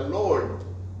 then the Lord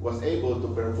was able to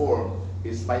perform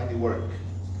His mighty work.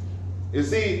 You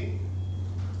see,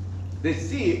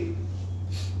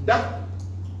 that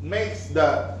makes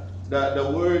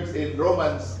the words in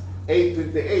Romans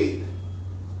 8:28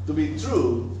 to be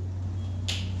true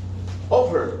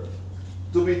of her,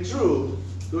 to be true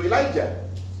to Elijah.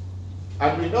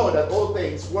 And we know that all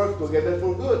things work together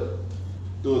for good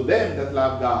to them that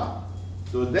love God,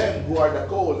 to them who are the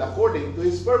called according to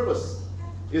His purpose.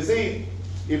 You see,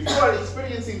 if you are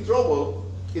experiencing trouble,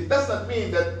 it does not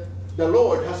mean that the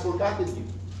Lord has forgotten you.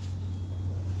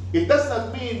 It does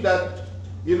not mean that,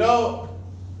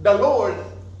 the Lord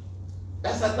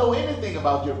does not know anything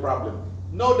about your problem.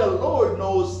 No, the Lord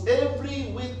knows every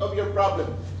whit of your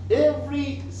problem.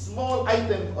 Every small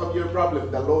item of your problem,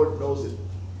 the Lord knows it.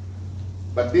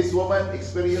 But this woman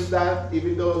experienced that,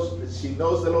 even though she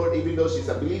knows the Lord, even though she's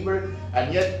a believer,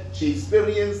 and yet she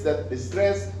experienced that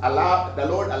distress. The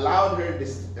Lord allowed her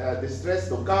distress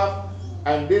to come,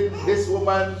 and then this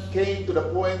woman came to the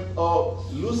point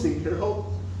of losing her hope.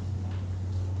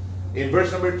 In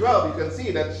verse number 12, you can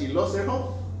see that she lost her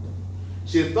hope.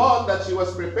 She thought that she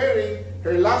was preparing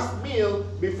her last meal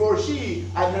before she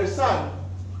and her son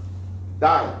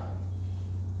died.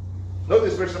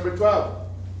 Notice verse number 12.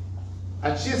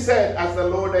 And she said, as the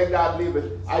Lord thy God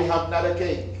liveth, I have not a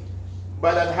cake,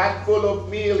 but a handful of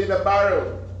meal in a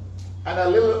barrel, and a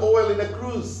little oil in a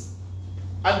cruse.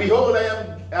 And behold, I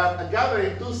am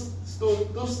gathering two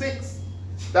sticks,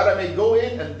 that I may go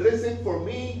in and dress it for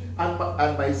me and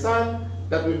my son,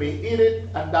 that we may eat it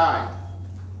and die.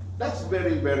 That's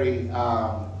very, very,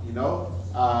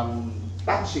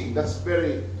 touching. That's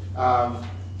very,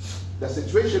 the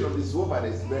situation of this woman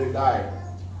is very dire.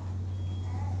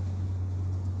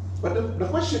 But the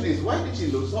question is, why did she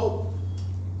lose hope?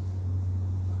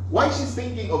 Why she's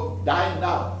thinking of dying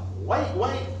now? Why,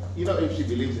 if she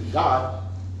believes in God,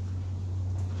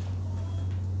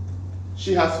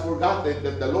 she has forgotten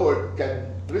that the Lord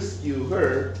can rescue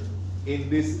her in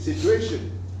this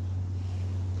situation.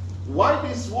 Why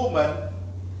this woman,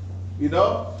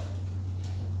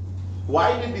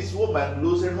 why did this woman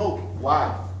lose her hope?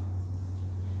 Why?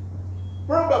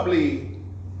 Probably,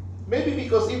 maybe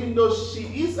because even though she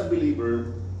is a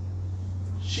believer,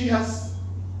 she has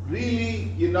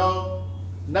really,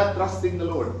 not trusting the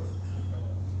Lord.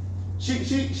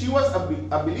 She was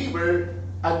a believer,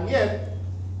 and yet,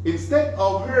 instead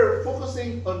of her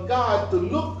focusing on God to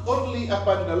look only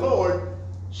upon the Lord,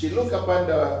 she looked upon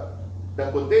the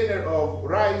container of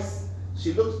rice.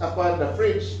 She looks upon the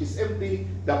fridge is empty,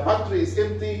 the pantry is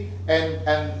empty,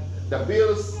 and the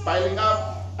bills piling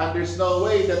up, and there's no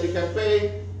way that they can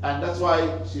pay, and that's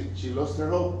why she lost her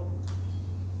hope.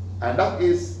 And that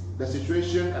is the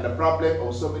situation and the problem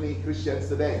of so many Christians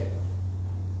today.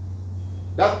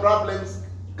 That problems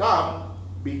come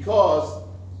because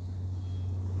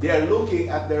they are looking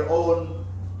at their own,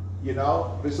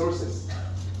 resources.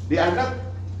 They are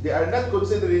not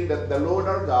considering that the Lord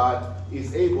our God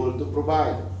is able to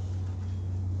provide.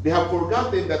 They have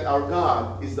forgotten that our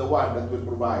God is the one that will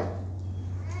provide.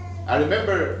 I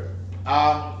remember,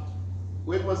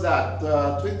 when was that?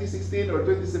 2016 or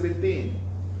 2017?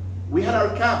 We had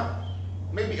our camp,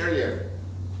 maybe earlier.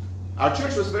 Our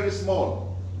church was very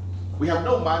small. We have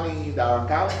no money in our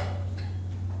account.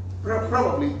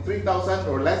 Probably $3,000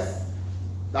 or less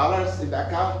in the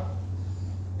account.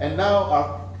 And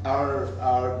now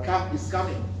our camp is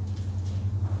coming.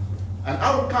 And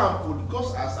our camp would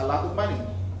cost us a lot of money.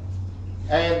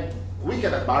 And we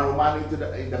cannot borrow money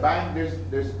in the bank.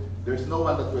 There's no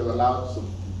one that will allow us to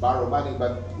borrow money,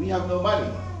 but we have no money.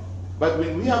 But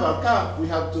when we have our camp, we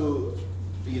have to,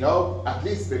 at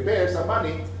least prepare some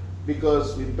money,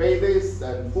 because we pay this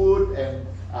and food and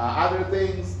other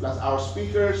things, plus our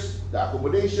speakers, the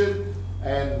accommodation,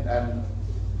 and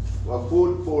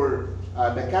food for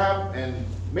the camp, and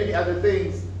many other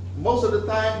things. Most of the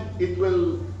time, it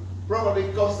will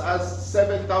probably cost us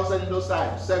 7,000 in those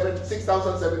times,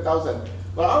 6,000, 7,000.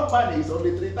 But our money is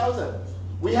only 3,000.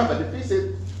 We have a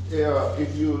deficit,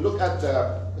 if you look at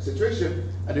the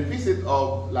situation, a deficit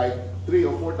of like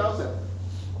 3,000 or 4,000.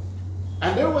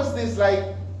 And there was this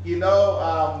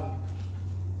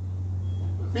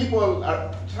people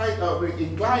are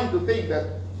inclined to think that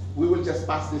we will just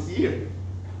pass this year.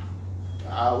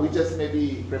 We just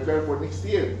maybe prepare for next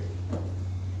year.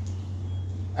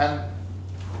 And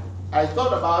I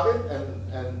thought about it,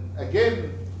 and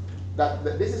again, that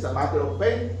this is a matter of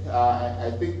faith.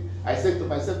 I think I said to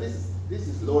myself, this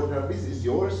is Lord, this is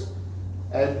yours,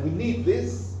 and we need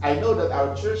this. I know that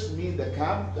our church needs the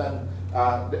camp, and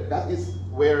that is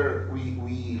where we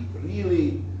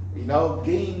really,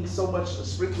 gain so much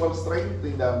spiritual strength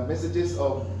in the messages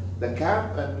of the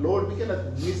camp. And Lord, we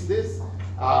cannot miss this.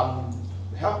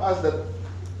 Help us that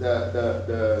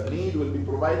the need will be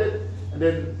provided, and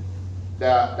then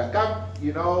the camp,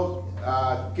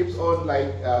 keeps on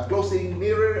closing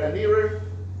nearer and nearer.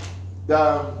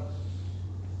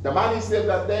 The money is still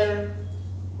not there,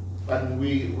 and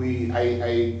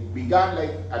I began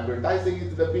advertising it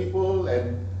to the people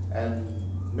and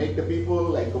make the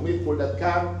people commit for that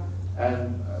camp.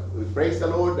 And we praise the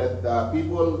Lord that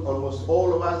people, almost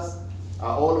all of us,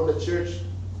 all of the church,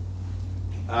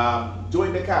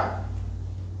 joined the camp.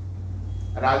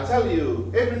 And I'll tell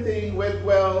you, everything went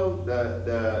well.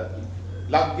 The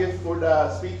love gift for the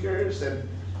speakers, and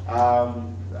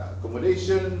the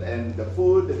accommodation and the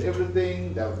food and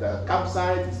everything, the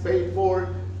campsite is paid for.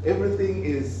 Everything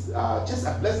is just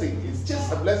a blessing. It's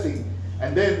just a blessing.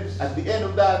 And then at the end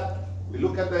of that, we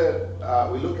look at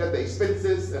the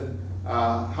expenses and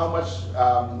how much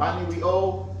money we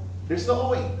owe. There's no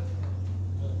owing.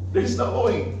 There's no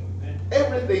owing.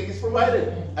 Everything is provided.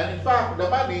 And in fact, the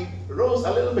money rose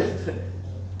a little bit.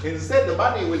 Instead, the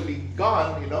money will be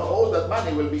gone, all that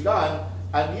money will be gone.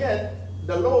 And yet,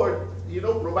 the Lord,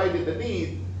 provided the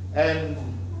need. And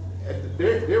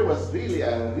there was really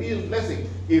a real blessing.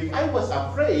 If I was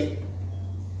afraid,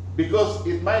 because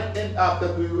it might end up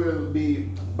that we will be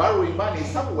borrowing money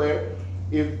somewhere,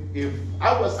 if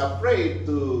I was afraid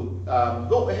to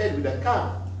go ahead with the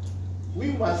camp,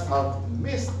 we must have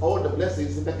missed all the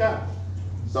blessings in the camp.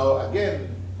 So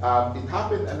again, it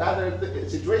happened another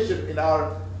situation in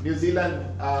our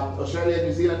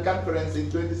Australia-New Zealand conference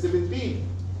in 2017.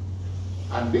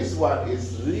 And this one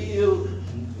is real,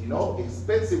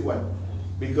 expensive one,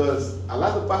 because a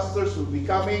lot of pastors will be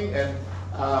coming, and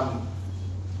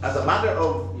as a matter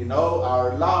of,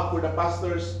 our love for the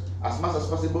pastors, as much as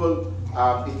possible,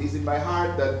 it is in my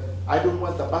heart that I don't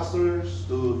want the pastors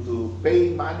to pay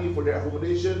money for their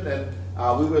accommodation, and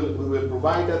we will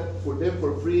provide that for them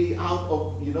for free out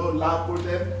of love for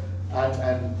them,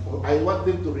 and I want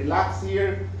them to relax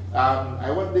here. I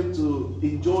want them to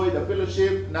enjoy the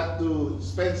fellowship, not to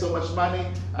spend so much money.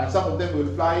 And some of them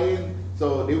will fly in,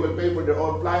 so they will pay for their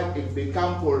own flight. If they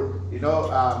come for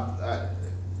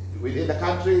within the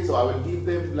country, so I will give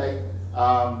them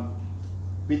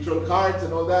petrol cards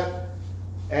and all that.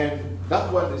 And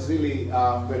that one is really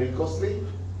very costly.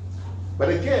 But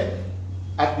again,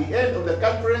 at the end of the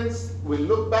conference, we'll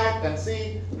look back and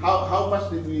see how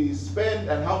much did we spend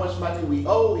and how much money we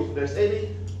owe, if there's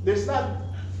any. There's none.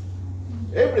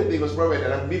 Everything was provided.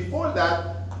 And before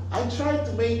that, I tried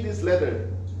to make this letter.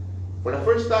 For the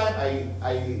first time,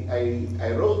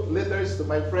 I wrote letters to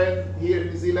my friend here in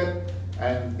New Zealand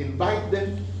and invite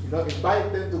them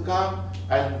to come.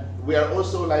 And we are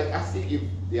also asking if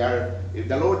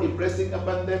the Lord impressing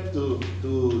upon them to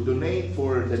donate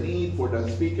for the need for the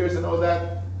speakers and all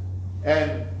that.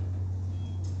 And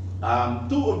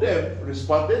two of them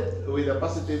responded with a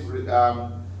positive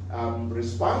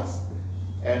response,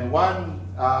 and one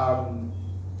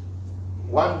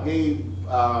gave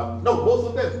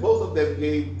both of them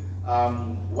gave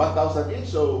 1,000 each.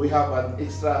 So we have an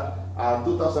extra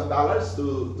 $2,000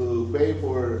 to pay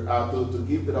for to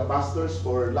give to the pastors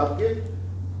for love gift.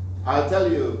 I'll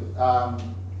tell you,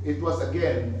 it was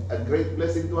again a great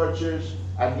blessing to our church,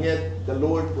 and yet the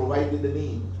Lord provided the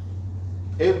need,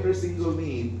 every single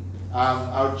need.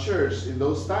 Our church in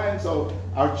those times, so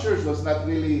our church was not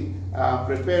really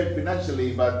prepared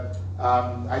financially, but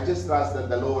I just trust that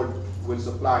the Lord will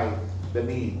supply the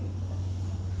need.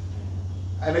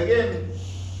 And again,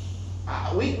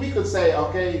 we could say,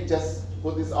 okay, just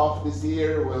put this off this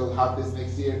year, we'll have this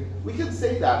next year. We can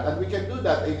say that, and we can do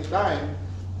that anytime,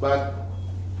 but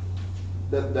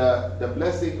the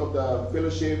blessing of the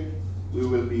fellowship, we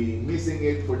will be missing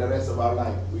it for the rest of our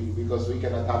life, because we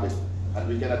cannot have it, and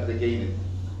we cannot regain it.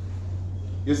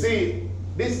 You see,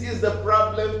 this is the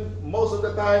problem most of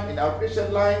the time in our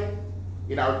Christian life,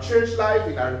 in our church life,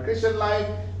 in our Christian life.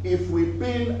 If we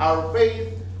pin our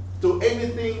faith to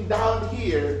anything down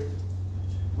here,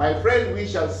 my friend, we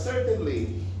shall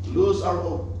certainly lose our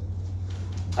hope,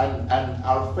 and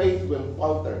our faith will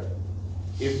falter.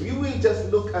 If you will just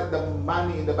look at the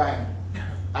money in the bank,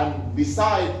 and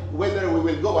decide whether we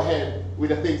will go ahead with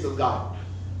the things of God.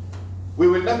 We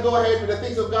will not go ahead with the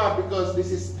things of God because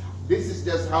this is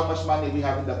just how much money we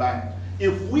have in the bank.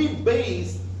 If we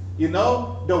base,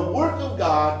 the work of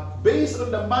God based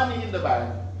on the money in the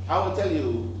bank, I will tell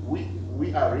you,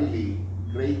 we are really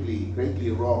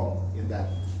greatly wrong in that.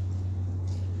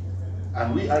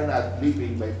 And we are not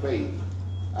living by faith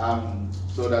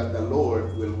so that the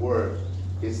Lord will work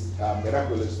His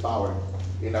miraculous power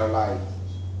in our lives.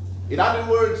 In other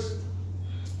words,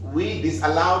 we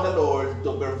disallow the Lord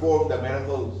to perform the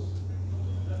miracles.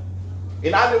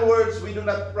 In other words, we do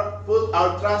not put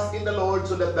our trust in the Lord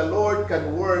so that the Lord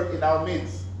can work in our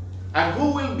midst. And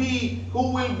who will be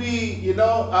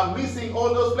missing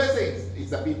all those blessings? It's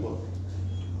the people.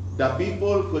 The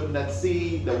people could not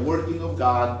see the working of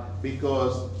God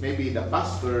because maybe the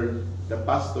pastor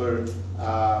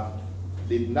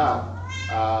did not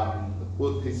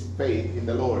put his faith in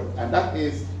the Lord. And that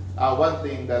is one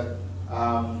thing that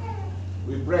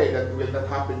we pray that will not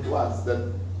happen to us,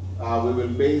 that we will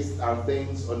base our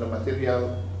things on the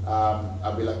material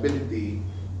availability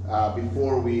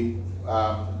before we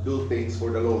do things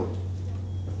for the Lord.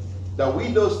 The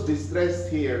widow's distress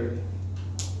here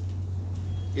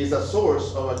is a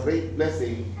source of a great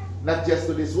blessing, not just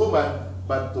to this woman,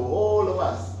 but to all of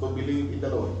us who believe in the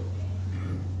Lord.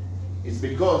 It's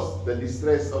because the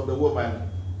distress of the woman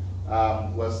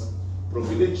was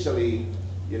providentially,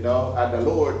 and the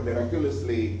Lord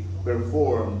miraculously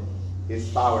performed His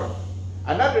power.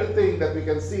 Another thing that we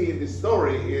can see in this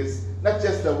story is not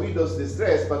just the widow's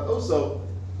distress, but also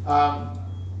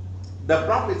the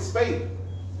prophet's faith.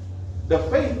 The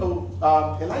faith of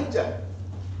Elijah.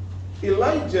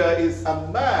 Elijah is a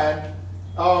man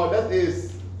that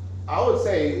is, I would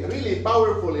say, really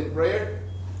powerful in prayer.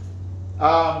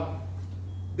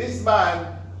 This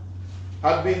man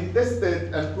had been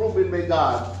tested and proven by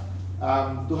God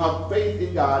to have faith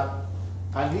in God,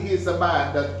 and he is a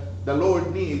man that the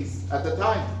Lord needs at the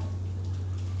time.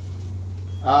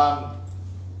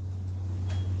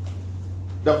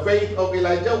 The faith of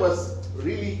Elijah was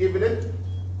really evident.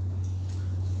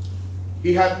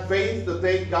 He had faith to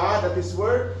take God at His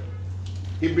word.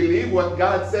 He believed what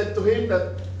God said to him,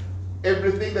 that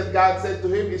everything that God said to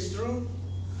him is true.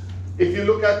 If you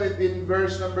look at it in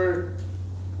verse number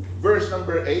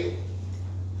 8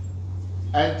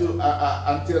 and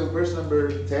until verse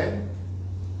number 10,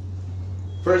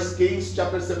 1 Kings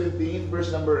chapter 17,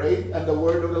 verse number 8, and the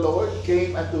word of the Lord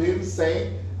came unto him,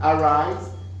 saying, Arise,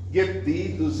 get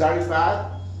thee to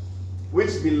Zarephath,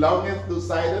 which belongeth to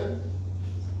Sidon,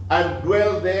 and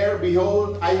dwell there.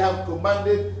 Behold, I have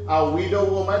commanded a widow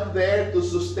woman there to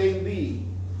sustain thee.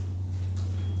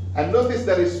 And notice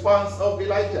the response of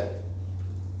Elijah.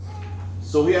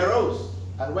 So he arose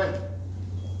and went.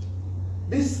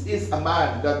 This is a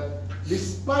man that,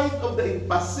 despite of the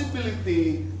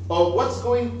impossibility of what's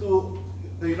going to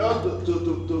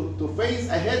face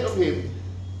ahead of him,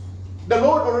 the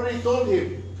Lord already told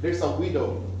him there's a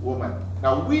widow woman.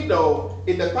 Now, widow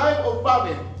in the time of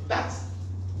famine, that's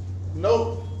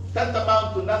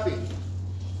tantamount to nothing.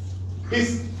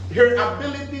 Her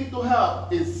ability to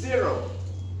help is zero.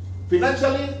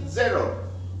 Financially, zero.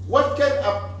 What can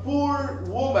a poor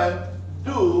woman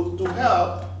do to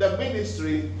help the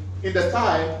ministry in the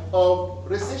time of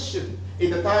recession,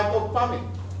 in the time of famine?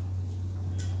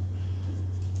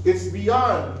 It's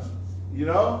beyond,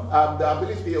 the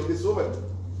ability of this woman.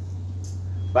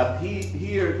 But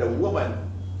here the woman,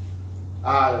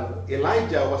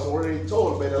 Elijah was already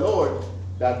told by the Lord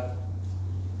that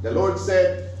the Lord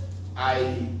said,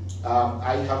 I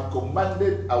have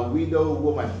commanded a widow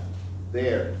woman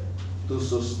there to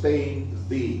sustain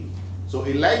thee. So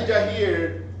Elijah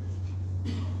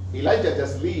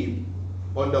just lived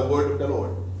on the word of the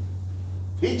Lord.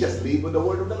 He just lived on the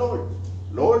word of the Lord.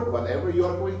 Lord, whatever you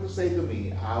are going to say to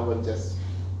me, I will just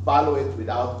follow it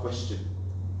without question.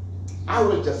 I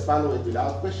will just follow it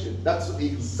without question. That's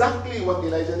exactly what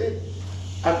Elijah did.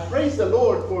 And praise the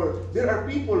Lord, for there are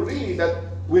people really that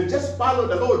will just follow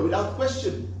the Lord without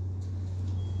question.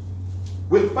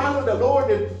 Will follow the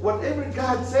Lord, and whatever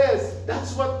God says,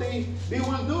 that's what they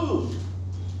will do.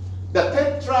 The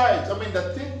 10 tribes,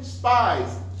 the 10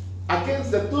 spies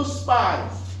against the 2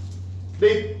 spies,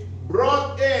 they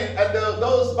brought in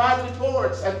those bad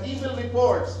reports and evil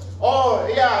reports. Oh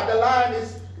yeah, the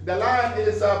land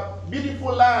is a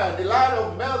beautiful land, a land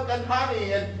of milk and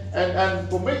honey and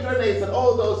pomegranates and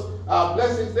all those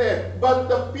blessings there. But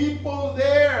the people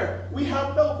there, we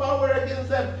have no power against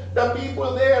them. The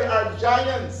people there are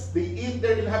giants. They eat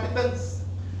their inhabitants.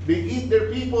 They eat their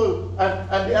people,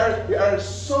 and they are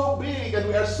so big, and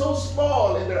we are so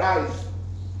small in their eyes.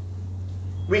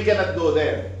 we cannot go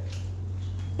there.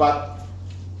 But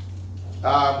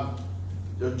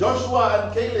Joshua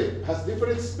and Caleb has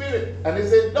different spirit. And they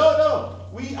said, no,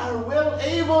 we are well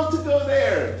able to go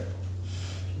there.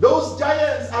 Those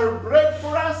giants are bread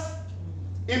for us.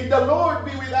 If the Lord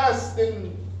be with us,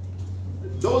 then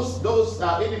those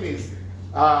enemies,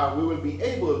 we will be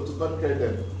able to conquer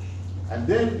them. And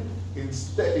then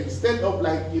instead of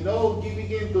giving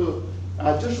in to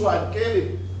Joshua and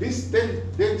Caleb, these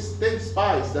 10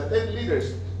 spies, the 10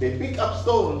 leaders, they pick up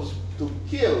stones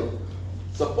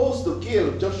supposed to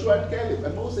kill Joshua and Caleb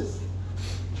and Moses.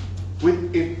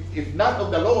 If not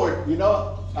of the Lord,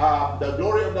 the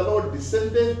glory of the Lord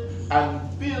descended and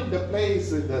filled the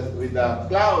place with the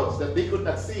clouds that they could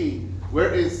not see.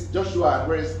 Where is Joshua and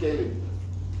where is Caleb?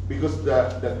 Because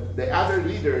the other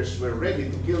leaders were ready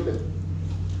to kill them.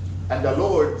 And the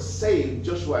Lord saved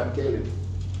Joshua and Caleb.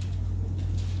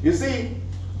 You see,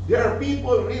 there are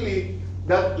people really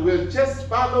that will just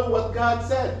follow what God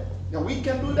said. Now we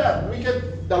can do that.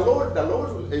 If the Lord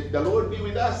be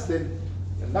with us, then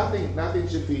nothing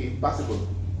should be possible.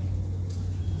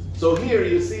 So here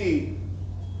you see,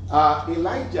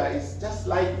 Elijah is just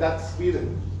like that spirit.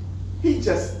 He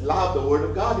just loved the word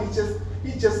of God.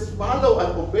 He just follow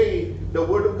and obey the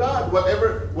word of God.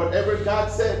 Whatever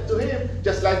God said to him,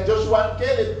 just like Joshua and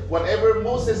Caleb, whatever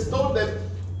Moses told them,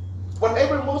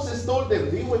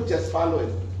 they would just follow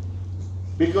it.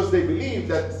 Because they believed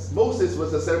that Moses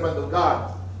was a servant of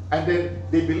God. And then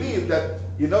they believed that,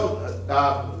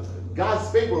 God's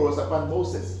favor was upon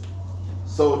Moses.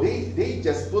 So they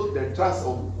just put their trust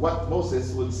on what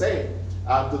Moses would say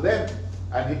to them.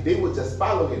 And they would just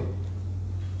follow him.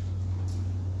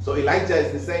 So Elijah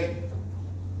is the same.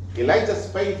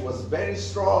 Elijah's faith was very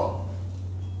strong.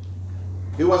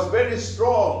 He was very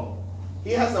strong.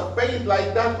 He has a faith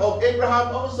like that of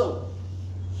Abraham also.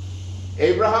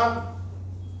 Abraham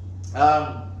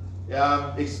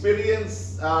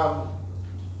experienced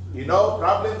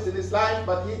problems in his life,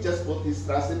 but he just put his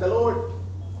trust in the Lord.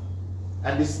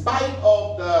 And despite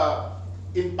of the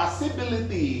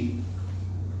impossibility,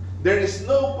 there is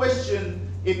no question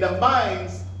in the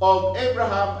minds of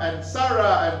Abraham and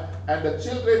Sarah and the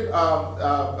children of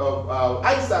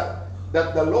Isaac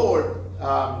that the Lord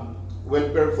will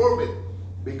perform it,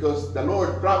 because the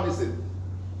Lord promised it.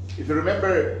 If you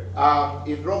remember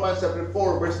in Romans chapter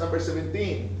 4 verse number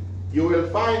 17, you will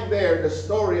find there the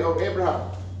story of Abraham.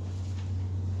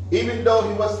 Even though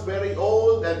he was very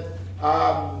old and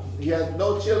he had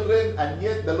no children, and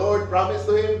yet the Lord promised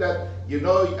to him that,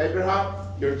 Abraham,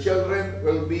 your children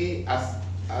will be as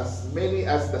many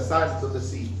as the sands of the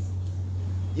sea.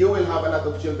 You will have a lot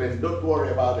of children. Don't worry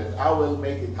about it. I will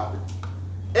make it happen.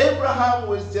 Abraham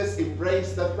was just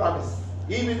embraced that promise,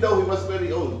 even though he was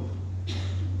very old.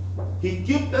 He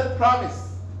kept that promise.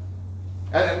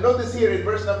 And notice here in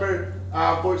verse number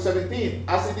 17,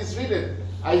 as it is written,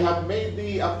 I have made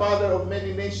thee a father of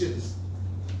many nations,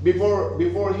 before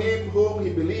him whom he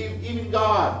believed, even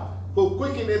God, who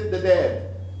quickeneth the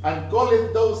dead, and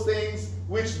calleth those things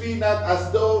which be not as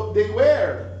though they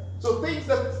were. So things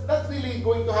that's not really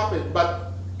going to happen,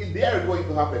 but they are going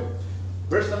to happen.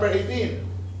 Verse number 18,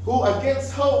 who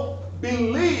against hope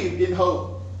believed in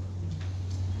hope,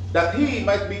 that he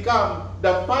might become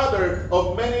the father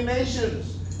of many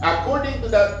nations, according to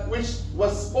that which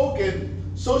was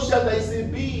spoken, so shall thy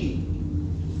seed be.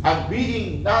 And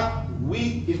being not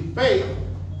weak in faith,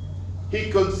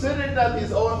 he considered not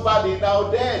his own body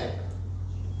now dead,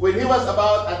 when he was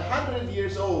about 100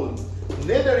 years old,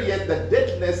 neither yet the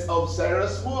deadness of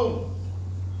Sarah's womb.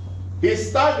 He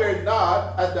staggered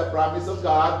not at the promise of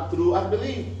God through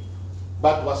unbelief,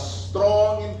 but was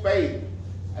strong in faith,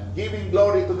 and giving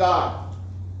glory to God,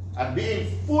 and being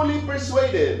fully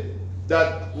persuaded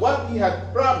that what he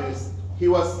had promised, he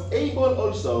was able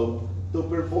also to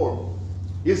perform.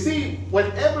 You see,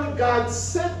 whenever God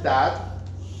said that,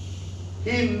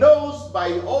 he knows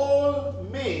by all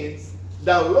means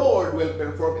the Lord will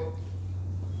perform it.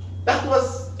 That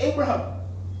was Abraham,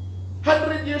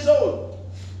 100 years old.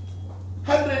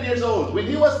 100 years old. When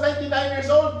he was 99 years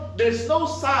old, there's no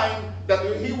sign that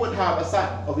he would have a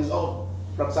son of his own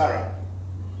from Sarah.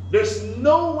 There's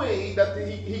no way that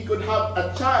he could have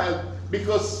a child,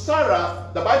 because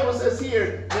Sarah, the Bible says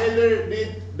here, neither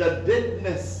did the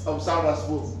deadness of Sarah's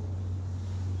womb.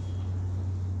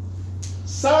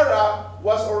 Sarah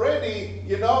was already,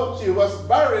 she was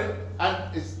barren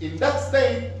and is in that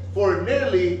state for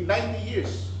nearly 90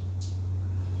 years.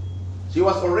 She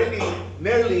was already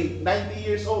nearly 90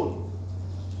 years old.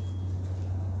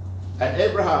 And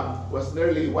Abraham was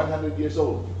nearly 100 years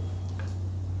old.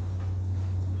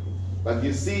 But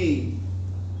you see,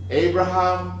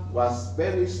 Abraham was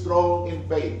very strong in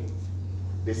faith.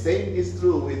 The same is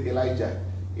true with Elijah.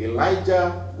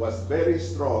 Elijah was very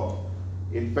strong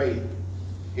in faith.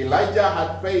 Elijah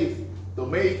had faith to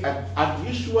make an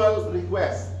unusual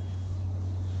request.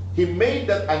 He made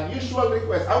that unusual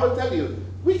request. I will tell you,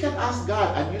 we can ask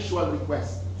God unusual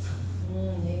requests.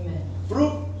 Amen.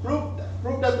 Prove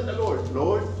that to the Lord.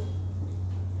 Lord,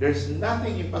 there's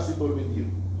nothing impossible with you.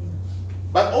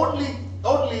 But only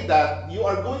that you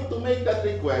are going to make that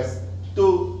request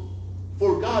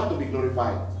for God to be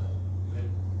glorified.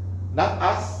 Not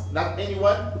us, not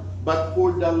anyone, but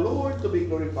for the Lord to be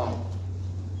glorified.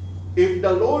 If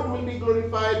the Lord will be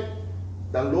glorified,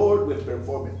 the Lord will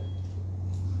perform it.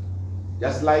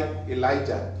 Just like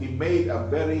Elijah, he made a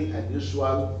very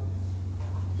unusual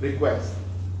request.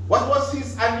 What was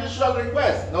his unusual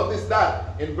request? Notice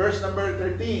that in verse number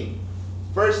 13.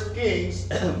 1 Kings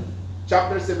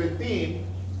chapter 17,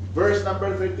 verse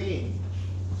number 13.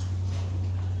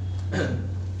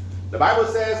 The Bible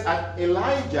says, and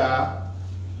Elijah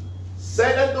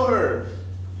said unto her,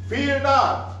 fear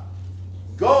not,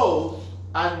 go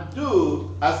and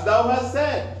do as thou hast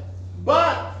said,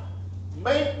 but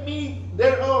make me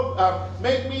thereof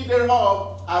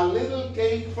a little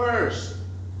cake first,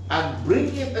 and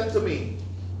bring it unto me,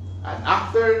 and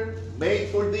after make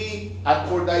for thee and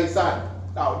for thy son.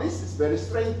 Now this is very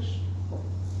strange.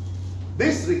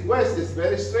 This request is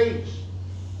very strange.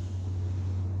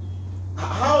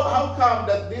 How come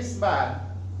that this man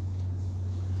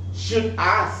should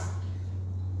ask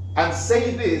and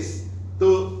say this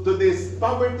to this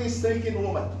poverty-stricken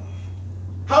woman?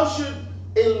 How should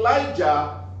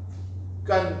Elijah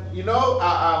can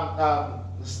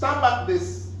stomach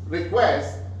this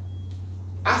request,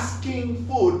 asking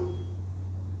food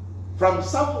from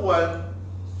someone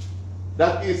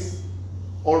that is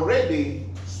already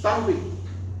starving?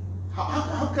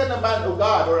 How can a man of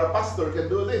God or a pastor can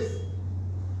do this?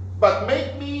 But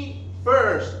make me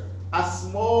first a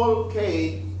small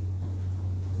cake,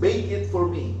 bake it for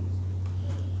me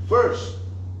first.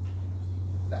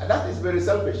 That is very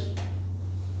selfish.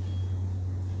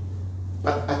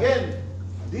 But again,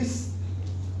 this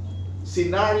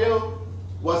scenario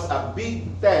was a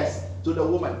big test to the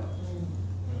woman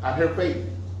and her faith.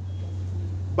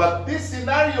 But this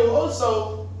scenario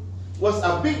also was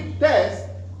a big test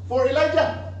for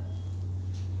Elijah.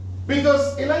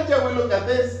 Because Elijah will look at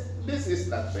this. This is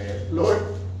not fair, Lord.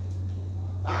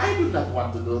 I do not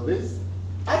want to do this.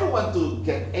 I don't want to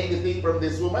get anything from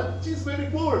this woman. She's very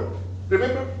poor.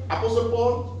 Remember Apostle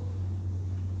Paul?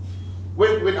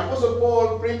 When Apostle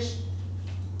Paul preached,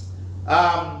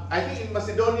 I think in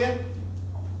Macedonia,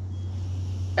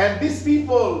 and these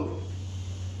people,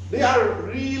 they are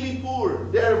really poor.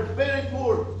 They are very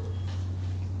poor.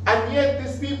 And yet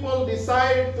these people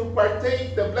desire to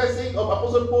partake the blessing of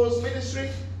Apostle Paul's ministry.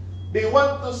 They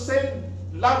want to send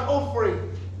love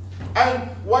offering. And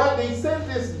while they send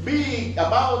this big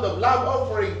amount of love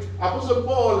offering, Apostle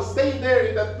Paul stayed there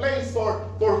in that place for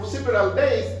several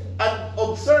days and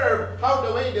observed how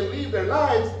the way they live their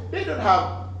lives. They don't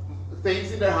have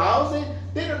things in their house.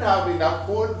 They don't have enough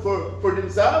food for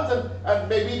themselves, and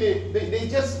maybe they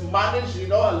just manage, a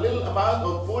little amount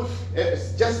of food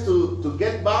just to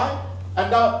get by. And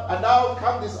now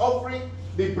come this offering.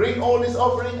 They bring all this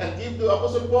offering and give to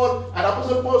Apostle Paul. And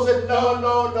Apostle Paul said,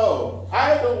 no.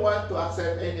 I don't want to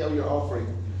accept any of your offering.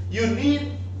 You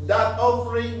need that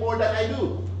offering more than I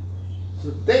do.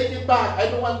 So take it back.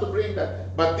 I don't want to bring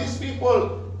that. But these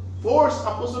people forced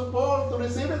Apostle Paul to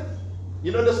receive it.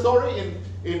 You know the story in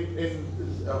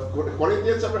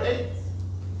Corinthians chapter 8?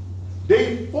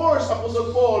 They forced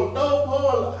Apostle Paul, no,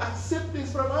 Paul, accept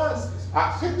this from us.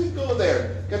 Can we go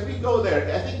there? I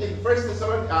think in 1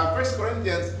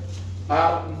 Corinthians,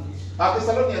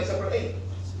 Thessalonians chapter 8.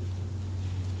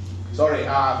 Sorry,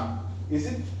 is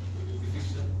it?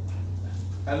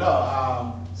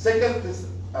 No,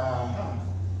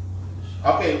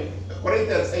 okay,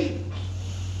 Corinthians 8.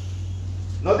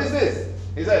 Notice this.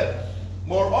 He said,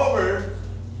 moreover,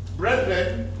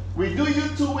 brethren, we do you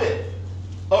to wit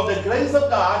of the grace of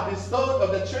God bestowed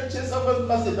of the churches of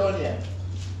Macedonia,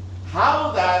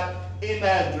 how that in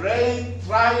a great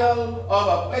trial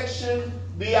of affliction,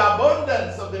 the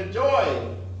abundance of their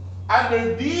joy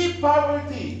under deep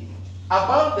poverty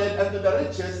abounded unto the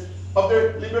riches of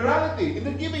their liberality in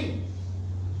their giving.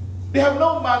 They have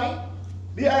no money.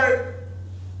 They are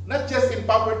not just in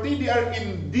poverty, they are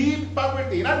in deep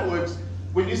poverty. In other words,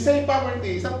 when you say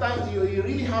poverty, sometimes you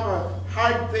really have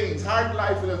hard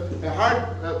life,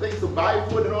 hard things to buy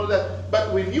food and all that.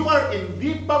 But when you are in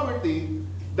deep poverty,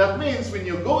 that means when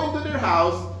you go into their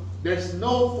house, there's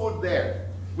no food there.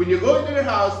 When you go into their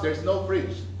house, there's no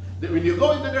fridge. When you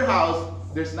go into their house,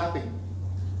 there's nothing.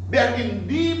 They are in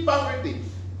deep poverty.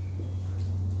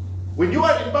 When you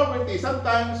are in poverty,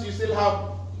 sometimes you still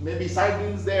have maybe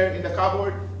sardines there in the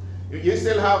cupboard. You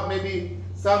still have maybe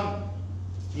some,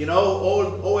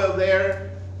 old oil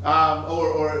there,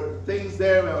 or things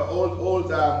there, old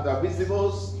the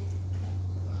vegetables,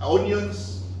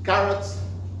 onions, carrots.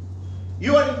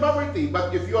 You are in poverty,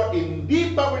 but if you are in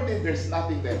deep poverty, there's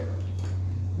nothing there.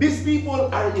 These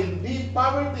people are in deep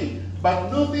poverty,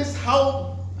 but notice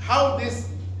how this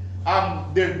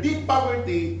their deep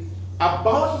poverty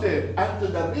abounded unto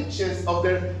the riches of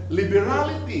their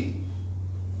liberality.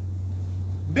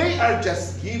 They are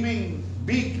just giving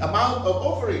big amount of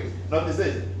offering. Notice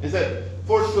this. He said,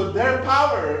 for to their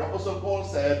power, Apostle Paul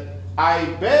said, I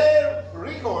bear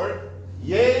record,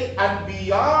 yea, and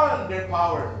beyond their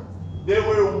power. They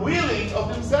were willing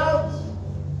of themselves.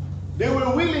 They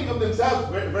were willing of themselves.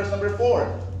 Verse number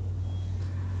 4.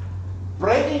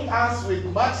 Praying us with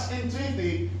much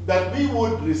entreaty that we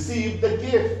would receive the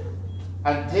gift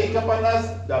and take upon us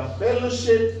the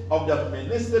fellowship of the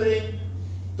ministering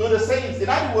to the saints. In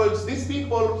other words, these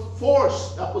people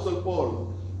forced Apostle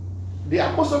Paul. The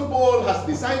Apostle Paul has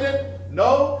decided,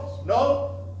 no,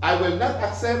 I will not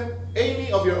accept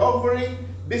any of your offering.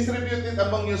 Distribute it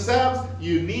among yourselves.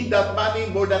 You need that money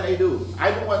more than I do.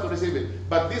 I don't want to receive it.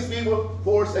 But these people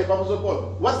forced Apostle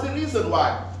Paul. What's the reason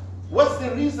why? What's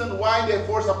the reason why they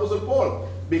forced Apostle Paul?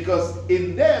 Because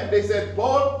in them, they said,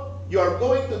 Paul, you are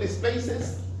going to these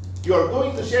places. You are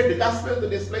going to share the gospel to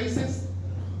these places.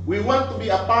 We want to be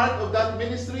a part of that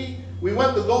ministry. We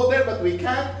want to go there, but we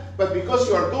can't. But because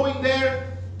you are going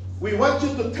there, we want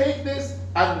you to take this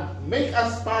and make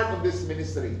us part of this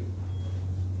ministry.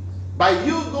 By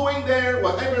you going there,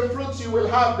 whatever fruits you will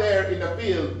have there in the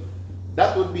field,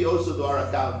 that would be also to our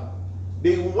account.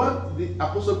 They want the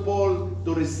Apostle Paul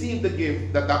to receive the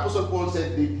gift that the Apostle Paul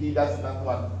said he does not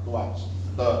want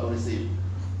to receive.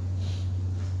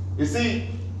 You see,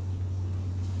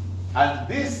 and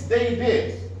this they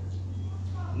did,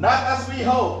 not as we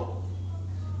hoped,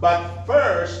 but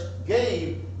first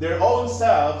gave their own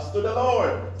selves to the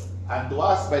Lord and to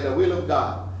us by the will of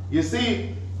God. You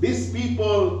see, these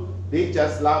people, they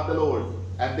just love the Lord,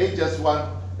 and they just want,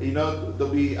 to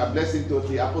be a blessing to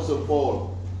the Apostle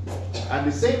Paul. And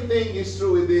the same thing is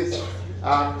true with this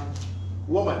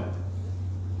woman.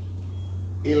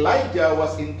 Elijah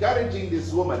was encouraging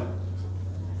this woman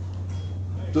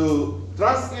to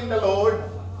trust in the Lord.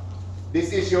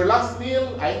 This is your last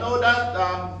meal. I know that,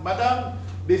 madam,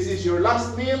 this is your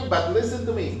last meal, but listen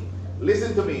to me.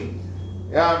 Listen to me.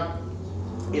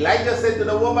 Elijah said to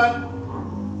the woman,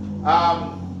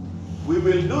 we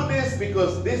will do this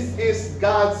because this is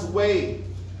God's way.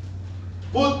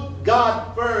 Put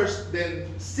God first, then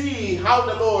see how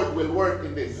the Lord will work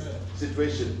in this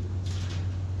situation.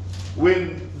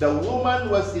 When the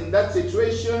woman was in that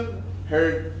situation,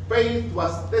 her faith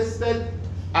was tested,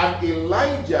 and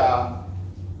Elijah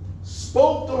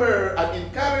spoke to her and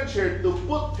encouraged her to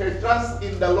put her trust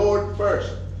in the Lord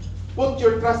first. Put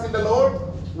your trust in the Lord.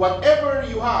 Whatever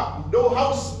you have, though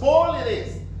how small it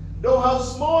is,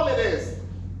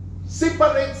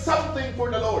 separate something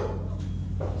for the Lord.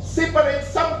 Separate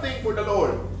something for the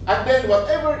Lord. And then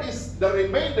whatever is the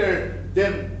remainder,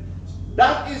 then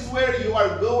that is where you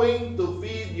are going to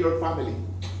feed your family.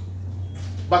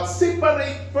 But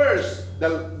separate first,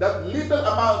 that little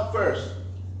amount first.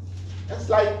 That's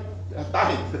like a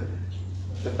tithe.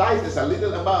 The tithe is a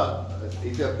little amount.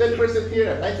 It's a 10%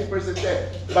 here and 90%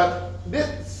 there. But this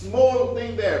small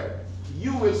thing there,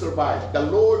 you will survive. The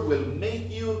Lord will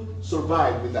make you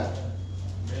survive with that.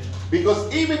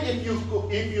 Because even if you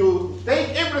take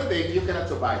everything, you cannot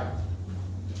survive.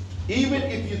 Even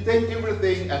if you take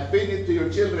everything and feed it to your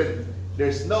children,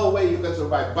 there's no way you can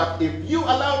survive. But if you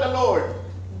allow the Lord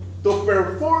to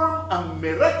perform a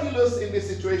miraculous in this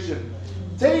situation,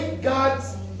 take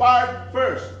God's part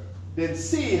first, then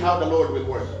see how the Lord will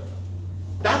work.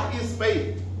 That is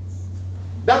faith.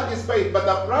 That is faith. But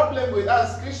the problem with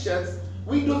us Christians,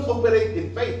 we don't operate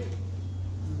in faith.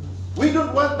 We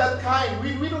don't want that kind.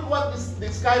 We don't want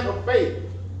this kind of faith.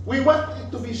 We want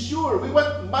it to be sure. We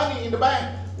want money in the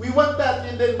bank. We want that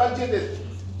and then budget it.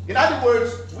 In other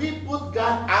words, we put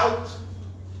God out.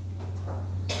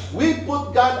 We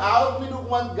put God out. We don't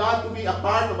want God to be a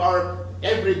part of our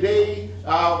everyday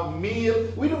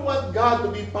meal. We don't want God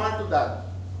to be part of that.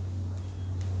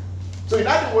 So in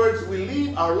other words, we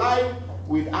live our life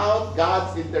without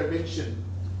God's intervention.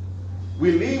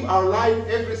 We live our life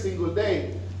every single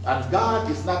day, and God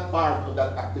is not part of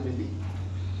that activity.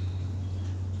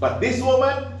 But this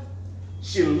woman,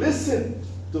 she listened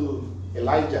to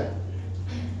Elijah.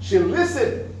 She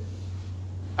listened.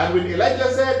 And when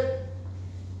Elijah said,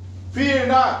 "Fear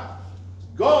not,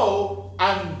 go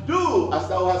and do as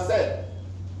thou hast said."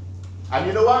 And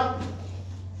you know what?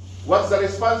 What's the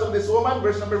response of this woman?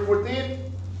 Verse number 14.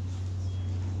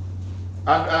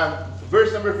 And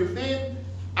verse number 15.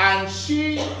 And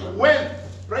she went.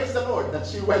 Praise the Lord that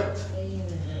she went.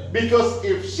 Because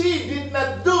if she did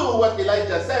not do what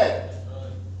Elijah said,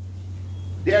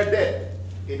 they are dead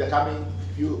in the coming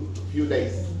few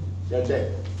days. They're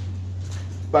dead.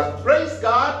 But praise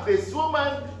God, this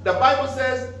woman, the Bible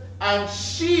says, and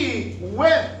she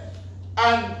went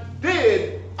and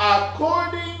did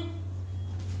according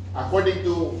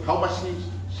to how much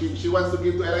she wants to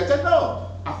give to Elijah. No,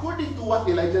 according to what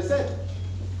Elijah said.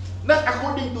 Not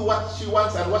according to what she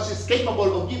wants and what she's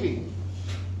capable of giving.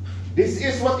 This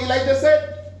is what Elijah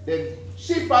said. Then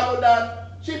she followed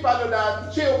that. She followed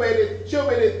that. She obeyed it. She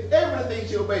obeyed it. Everything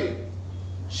she obeyed.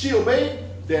 She obeyed.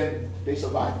 Then they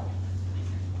survived.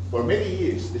 For many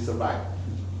years, they survived.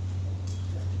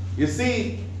 You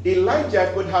see,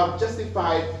 Elijah could have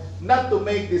justified not to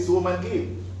make this woman give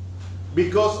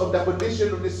because of the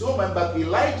condition of this woman, but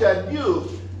Elijah knew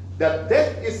that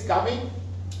death is coming,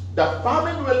 the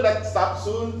famine will not stop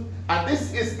soon, and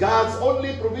this is God's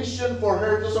only provision for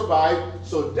her to survive.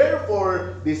 So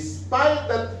therefore, despite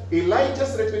that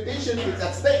Elijah's reputation is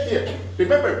at stake here.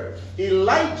 Remember,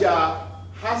 Elijah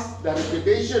has the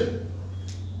reputation.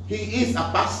 He is a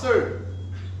pastor.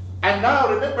 And now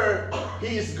remember,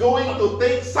 he is going to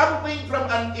take something from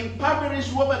an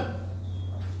impoverished woman.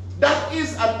 That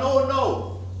is a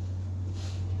no-no.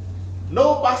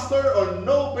 No pastor or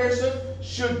no person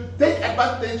should take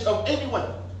advantage of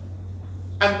anyone.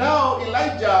 And now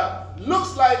Elijah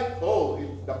looks like, oh,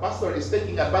 the pastor is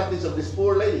taking advantage of this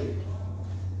poor lady.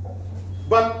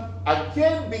 But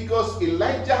again, because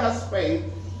Elijah has faith,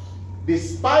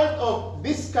 despite of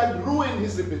this can ruin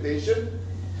his reputation,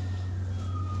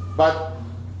 but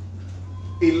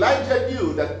Elijah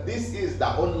knew that this is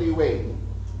the only way.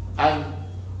 And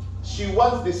she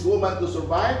wants this woman to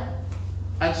survive,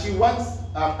 and he wants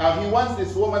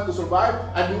this woman to survive,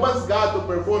 and he wants God to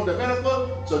perform the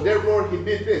miracle. So therefore, he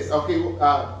did this. Okay,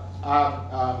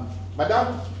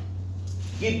 Madam,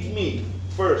 give me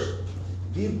first.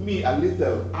 Give me a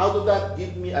little. Out of that,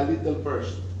 give me a little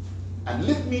first. And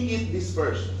let me eat this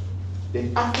first.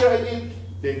 Then after I eat,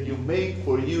 then you make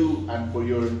for you and for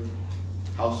your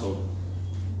household.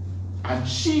 And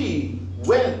she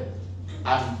went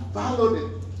and followed it.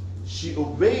 She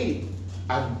obeyed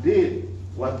and did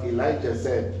what Elijah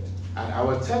said. And I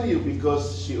will tell you,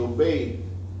 because she obeyed,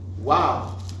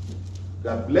 wow,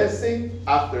 the blessing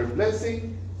after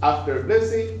blessing after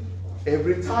blessing,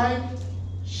 every time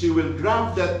she will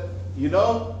grab that,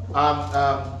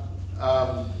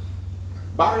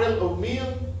 barrel of meal,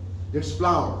 there's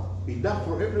flour, enough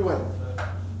for everyone.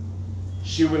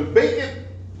 She will bake it,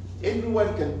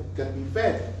 everyone can be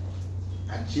fed.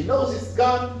 And she knows it's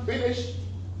gone, finished.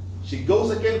 She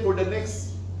goes again for the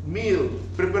next meal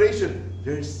preparation.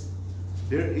 There is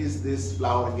this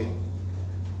flour again.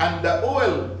 And the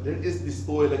oil, there is this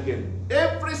oil again.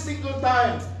 Every single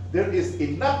time, there is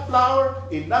enough flour,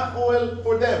 enough oil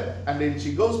for them. And then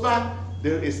she goes back,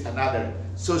 there is another.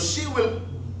 So she will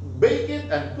bake it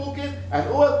and cook it and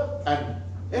oil, and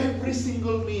every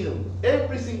single meal,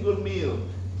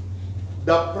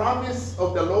 the promise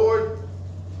of the Lord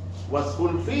was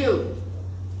fulfilled.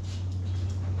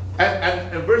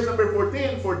 And verse number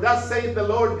 14, for thus saith the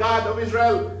Lord God of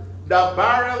Israel, the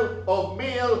barrel of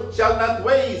meal shall not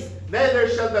waste, neither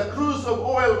shall the cruse of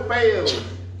oil fail,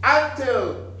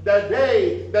 until the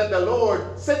day that the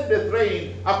Lord sendeth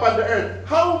rain upon the earth.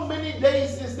 How many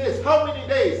days is this? How many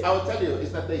days? I will tell you,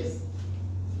 it's not days.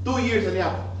 2 years and a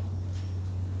half.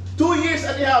 2 years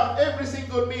and a half, every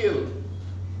single meal,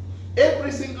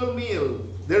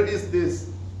 there is this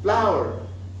flour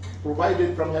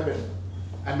provided from heaven.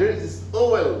 And there is this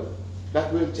oil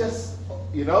that will just,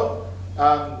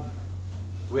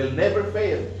 will never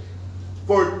fail.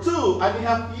 For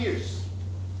 2.5 years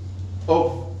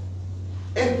of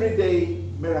everyday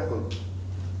miracle.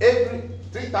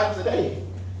 3 times a day.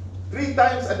 3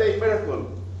 times a day miracle.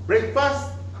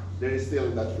 Breakfast, there is still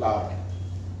that flour.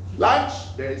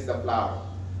 Lunch, there is the flour.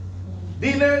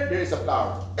 Dinner, there is a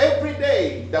flour. Every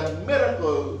day, the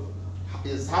miracle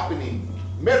is happening.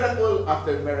 Miracle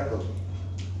after miracle.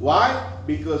 Why?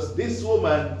 Because this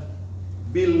woman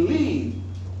believed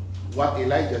what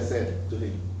Elijah said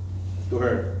to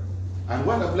her. And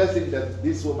what a blessing that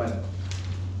this woman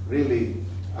really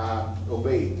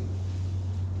obeyed.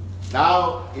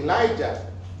 Now, Elijah,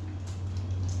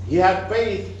 he had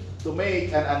faith to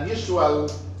make an unusual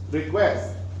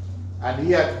request. And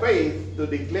he had faith to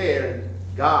declare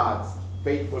God's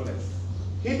faithfulness.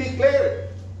 He declared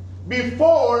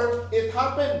before it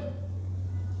happened.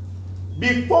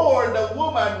 Before the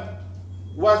woman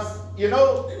was,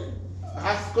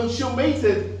 has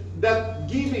consummated that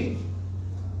giving.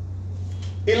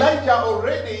 Elijah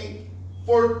already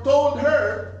foretold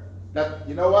her that,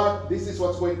 you know what, this is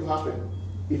what's going to happen.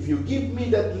 If you give me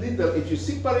that little, if you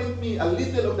separate me a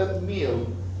little of that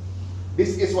meal,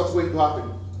 this is what's going to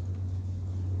happen.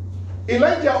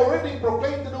 Elijah already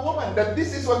proclaimed to the woman that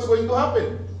this is what's going to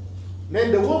happen.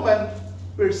 Then the woman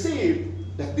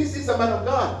perceived that this is a man of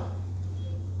God.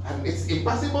 And it's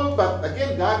impossible, but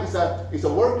again, God is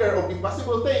a worker of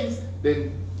impossible things.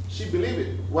 Then she believed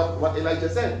it, what Elijah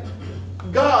said.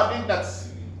 God did not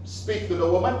speak to the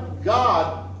woman.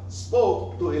 God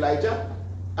spoke to Elijah.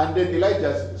 And then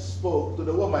Elijah spoke to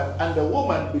the woman. And the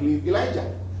woman believed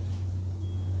Elijah.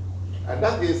 And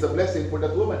that is a blessing for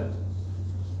that woman.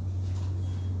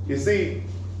 You see,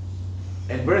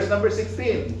 in verse number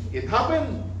 16, it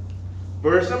happened.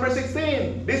 Verse number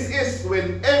 16, this is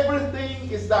when everything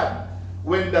is done.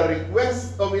 When the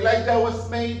request of Elijah was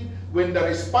made, when the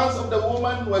response of the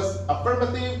woman was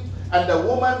affirmative, and the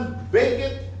woman begged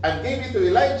it and gave it to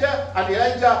Elijah, and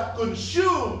Elijah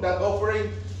consumed that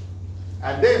offering.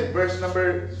 And then verse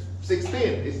number 16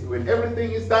 is when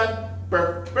everything is done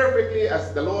perfectly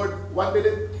as the Lord wanted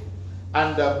it,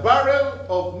 and the barrel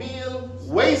of meal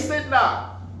wasted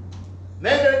not,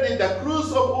 neither did the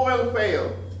cruse of oil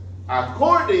fail,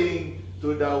 according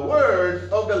to the word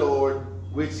of the Lord,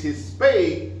 which he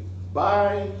spake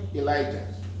by Elijah.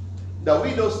 The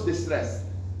widow's distress,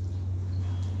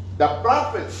 the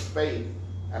prophet's faith,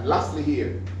 and lastly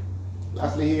here,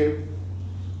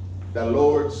 the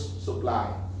Lord's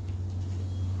supply.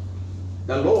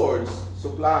 The Lord's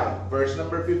supply. Verse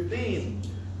number 15,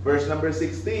 verse number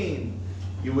 16,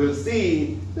 you will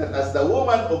see that as the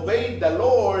woman obeyed the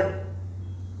Lord,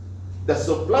 the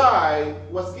supply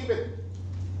was given.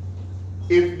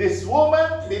 If this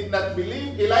woman did not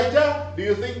believe Elijah, do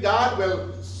you think God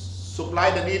will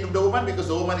supply the need of the woman because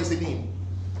the woman is in need?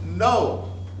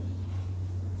 No.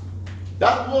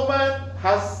 That woman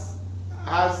has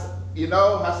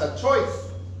a choice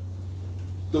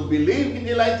to believe in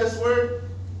Elijah's word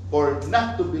or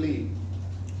not to believe.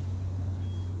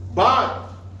 But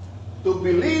to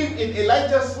believe in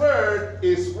Elijah's word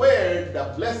is where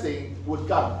the blessing would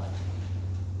come.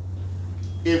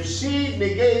 If she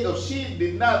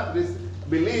did not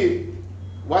believe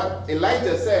what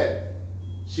Elijah said,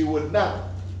 she would not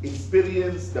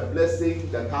experience the blessing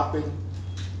that happened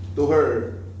to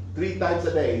her 3 times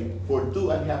a day for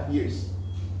 2.5 years.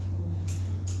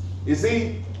 You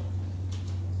see,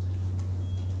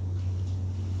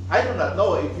 I do not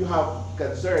know if you have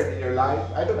concern in your life.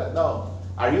 I do not know.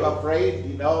 Are you afraid?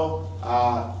 You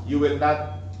will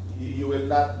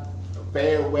not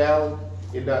fare well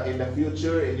in the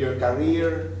future, in your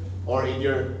career, or in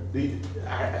your.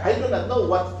 I do not know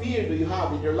what fear do you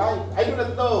have in your life. I do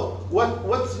not know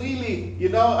what's really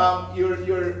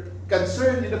your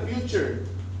concern in the future.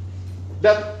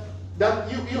 That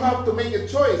you have to make a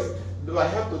choice. Do I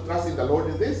have to trust in the Lord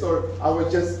in this, or I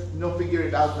will just figure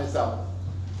it out myself?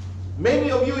 Many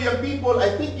of you young people,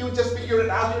 I think you just figure it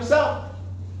out yourself.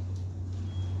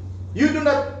 You do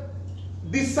not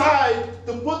decide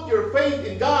to put your faith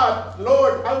in God.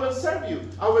 Lord, I will serve you.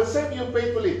 I will serve you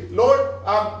faithfully. Lord,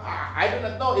 I do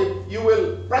not know if you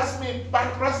will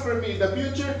prosper me in the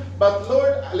future, but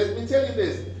Lord, let me tell you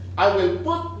this. I will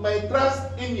put my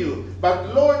trust in you.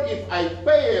 But Lord, if I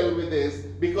fail with this,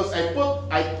 because I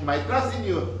put my trust in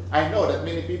you, I know that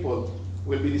many people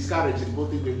will be discouraged in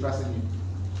putting their trust in you.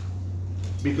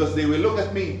 Because they will look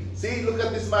at me. See, look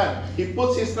at this man. He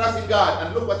puts his trust in God,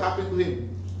 and look what happened to him.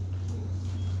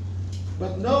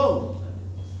 But no.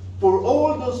 For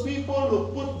all those people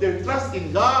who put their trust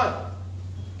in God,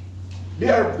 they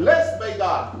are blessed by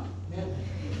God. And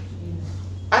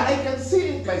I can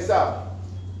see it myself.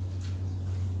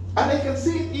 And I can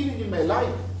see it even in my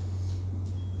life.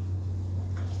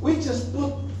 We just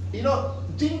put,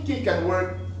 Jinky can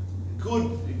work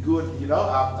good,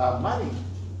 money.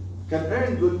 Can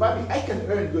earn good money. I can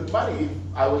earn good money if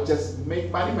I would just make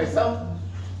money myself.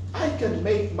 I can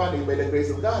make money by the grace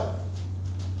of God.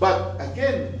 But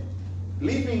again,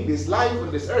 living this life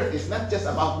on this earth is not just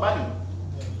about money.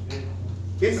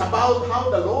 It's about how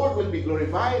the Lord will be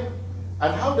glorified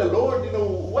and how the Lord,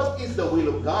 what is the will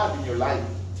of God in your life.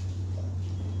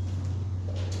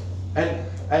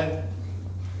 And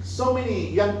so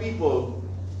many young people,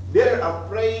 they're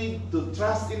afraid to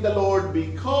trust in the Lord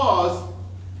because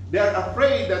They are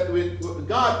afraid that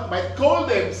God might call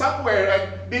them somewhere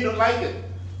and they don't like it.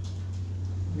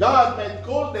 God might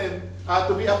call them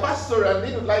to be a pastor and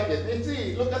they don't like it. And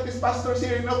see, look at these pastors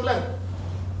here in Oakland.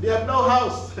 They have no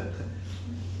house.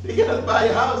 They cannot buy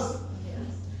a house.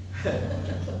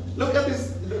 Look at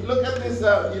this. Look at this.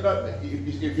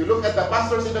 If you look at the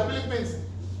pastors in the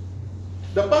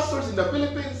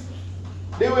Philippines,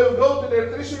 they will go to their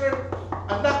treasurer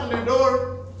and knock on their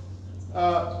door.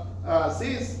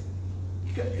 Sis,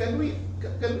 can we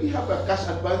have a cash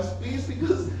advance, please?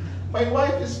 Because my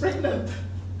wife is pregnant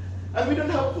and we don't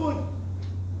have food.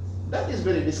 That is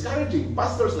very discouraging.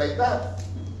 Pastors like that.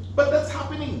 But that's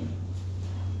happening.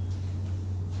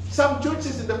 Some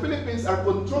churches in the Philippines are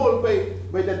controlled by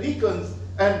the deacons,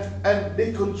 and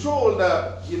they control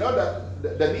the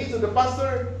needs of the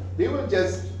pastor. They will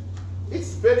just,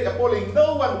 it's very appalling.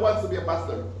 No one wants to be a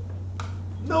pastor.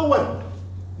 No one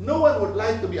would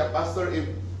like to be a pastor if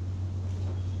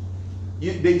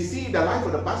they see the life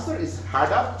of the pastor is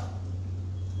hard up.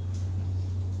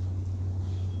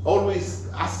 Always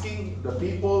asking the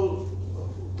people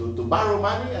to borrow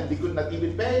money and they could not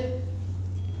even pay.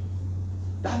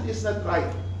 That is not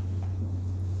right.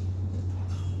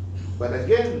 But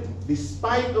again,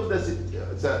 despite of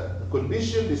the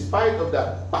condition, despite of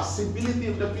the possibility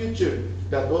of the future,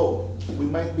 that we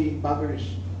might be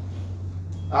impoverished.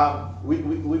 We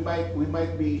might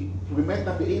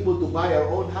not be able to buy our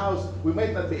own house. We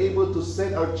might not be able to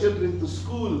send our children to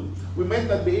school. We might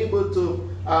not be able to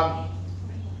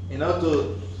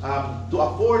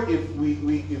afford if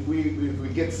we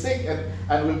get sick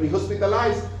and will be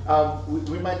hospitalized.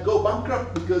 We might go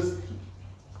bankrupt because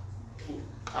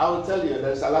I will tell you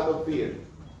there's a lot of fear.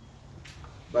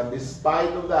 But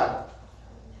despite of that,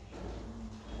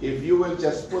 if you will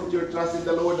just put your trust in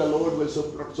the Lord will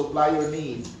supply your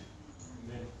needs.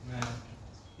 Amen.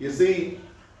 You see,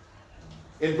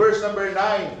 in verse number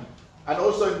 9 and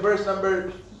also in verse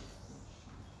number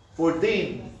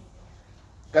 14,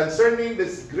 concerning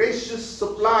this gracious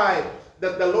supply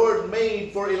that the Lord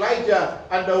made for Elijah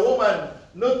and the woman,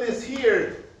 notice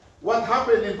here what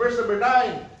happened in verse number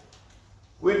 9.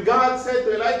 When God said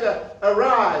to Elijah,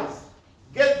 "Arise,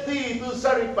 get thee to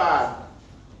Zarephath,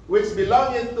 which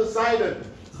belongeth to Sidon,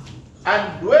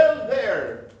 and dwell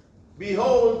there.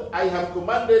 Behold, I have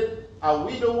commanded a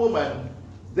widow woman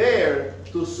there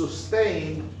to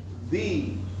sustain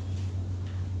thee."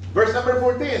 Verse number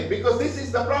 14, because this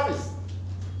is the promise.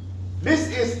 This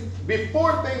is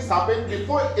before things happened,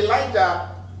 before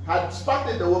Elijah had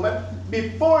spotted the woman,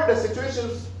 before the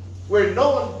situations were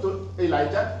known to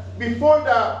Elijah, before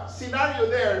the scenario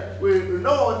there were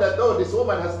known that this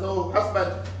woman has no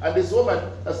husband and this woman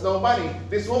has no money,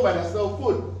 this woman has no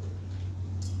food.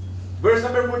 Verse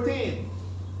number 14,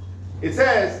 it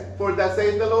says, "For thus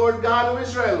saith the Lord God of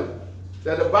Israel,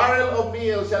 that a barrel of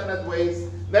meal shall not waste,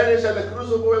 neither shall the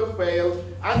cruse of oil fail,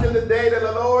 until the day that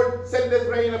the Lord sendeth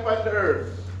rain upon the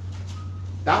earth."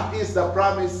 That is the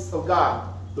promise of God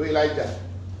to Elijah.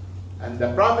 And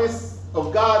the promise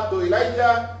of God to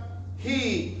Elijah,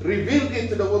 he revealed it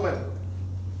to the woman.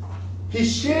 He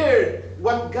shared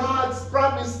what God's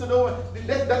promise to the woman.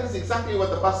 That is exactly what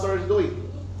the pastor is doing.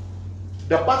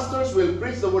 The pastors will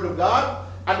preach the word of God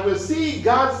and will see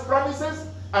God's promises,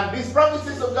 and these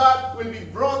promises of God will be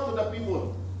brought to the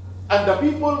people. And the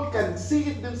people can see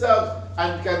it themselves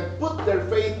and can put their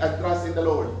faith and trust in the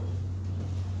Lord.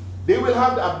 They will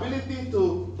have the ability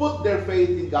to put their faith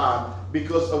in God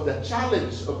because of the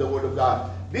challenge of the Word of God.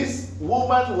 This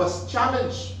woman was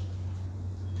challenged.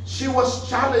 She was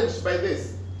challenged by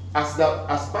this. As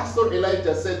Pastor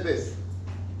Elijah said this.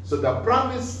 So the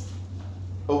promise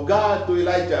of God to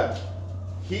Elijah,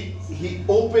 he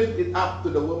opened it up to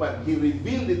the woman. He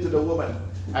revealed it to the woman.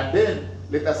 And then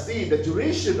let us see the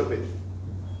duration of it.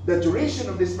 The duration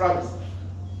of this promise.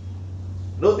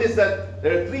 Notice that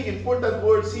there are three important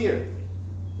words here.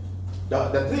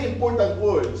 The three important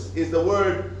words is the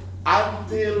word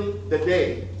 "until the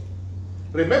day."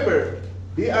 Remember,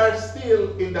 they are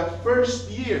still in the first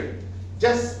year.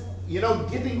 Just,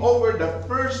 getting over the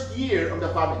first year of the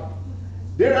famine.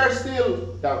 There are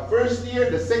still the first year,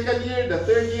 the second year, the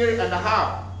third year and a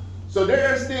half. So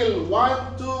there are still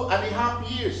 2.5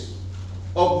 years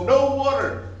of no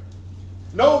water,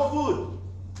 no food.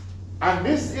 And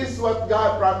this is what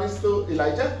God promised to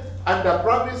Elijah. And the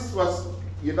promise was,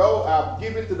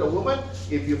 given to the woman.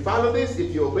 If you follow this,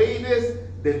 if you obey this,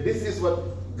 then this is what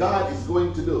God is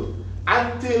going to do.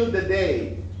 Until the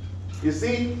day. You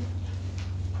see?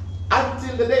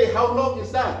 Until the day. How long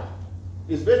is that?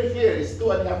 It's very clear. It's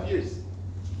 2.5 years.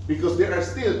 Because there are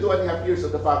still 2.5 years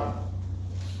of the famine.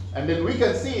 And then we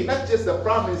can see not just the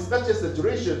promise, not just the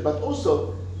duration, but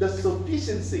also the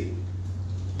sufficiency.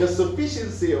 The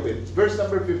sufficiency of it. Verse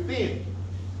number 15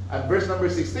 and verse number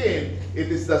 16,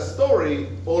 it is the story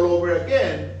all over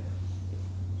again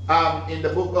in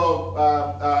the book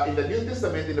of, in the New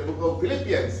Testament, in the book of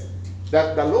Philippians,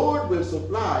 that the Lord will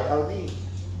supply our need.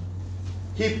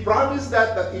 He promised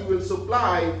that He will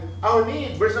supply our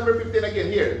need. Verse number 15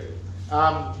 again here.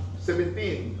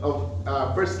 17 of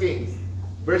 1 Kings.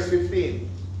 Verse 15.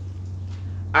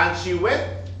 And she went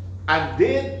and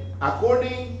did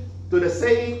according to the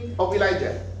saying of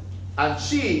Elijah. And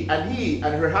she and he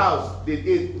and her house did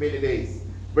eat many days.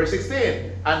 Verse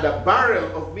 16. And the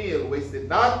barrel of meal wasted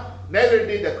not, neither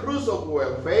did the cruse of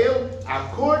oil fail,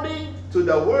 according to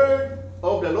the word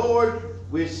of the Lord,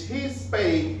 which He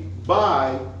spake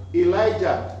by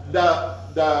Elijah.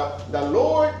 The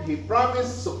Lord, He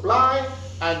promised supply,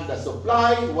 and the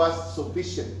supply was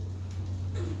sufficient.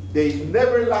 They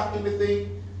never lacked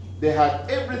anything. They had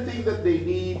everything that they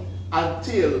need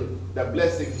until the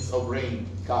blessings of rain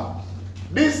come.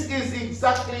 This is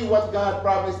exactly what God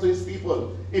promised to His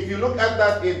people. If you look at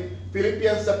that in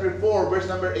Philippians chapter 4, verse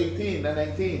number 18 and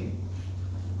 19.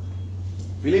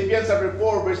 Philippians chapter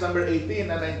 4, verse number 18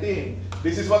 and 19.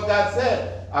 This is what God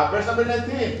said. Verse number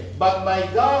 19. But my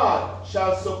God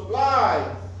shall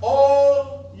supply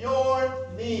all your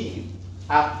need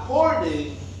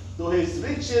according to His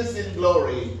riches in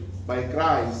glory by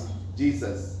Christ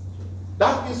Jesus.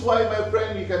 That is why, my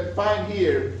friend, you can find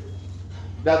here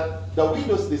that the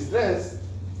widow's distress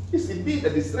is indeed a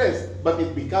distress, but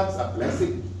it becomes a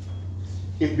blessing.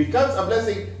 It becomes a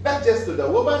blessing not just to the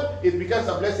woman, it becomes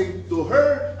a blessing to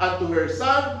her and to her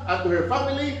son and to her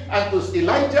family and to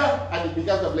Elijah, and it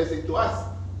becomes a blessing to us.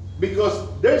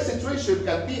 Because their situation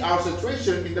can be our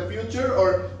situation in the future,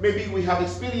 or maybe we have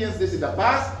experienced this in the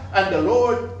past, and the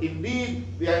Lord indeed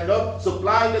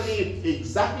supply the need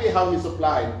exactly how He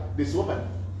supplied this woman.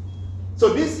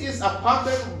 So this is a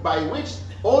pattern by which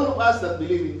all of us that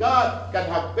believe in God can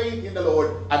have faith in the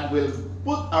Lord and will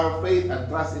put our faith and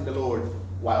trust in the Lord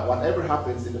whatever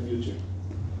happens in the future.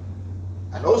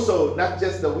 And also, not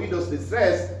just the widow's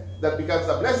distress that becomes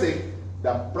a blessing,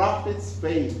 the prophet's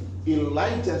faith,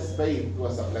 Elijah's faith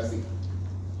was a blessing.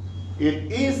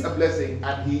 It is a blessing,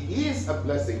 and he is a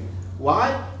blessing.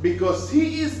 Why? Because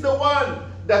he is the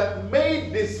one that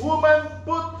made this woman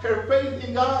put her faith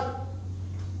in God.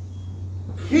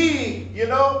 He,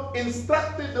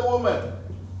 instructed the woman,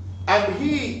 and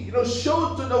he,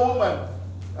 showed to the woman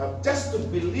just to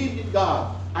believe in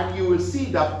God, and you will see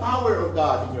the power of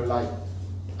God in your life.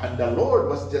 And the Lord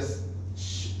was just,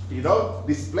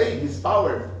 displaying His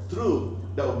power through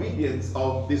the obedience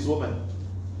of this woman.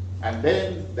 And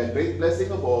then the great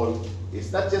blessing of all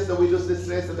is not just the widow's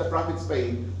distress and the prophet's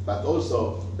faith, but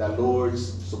also the Lord's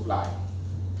supply.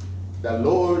 The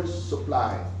Lord's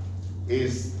supply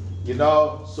is,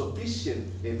 sufficient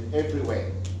in every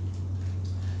way.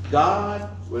 God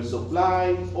will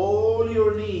supply all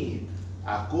your need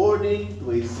according to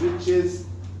His riches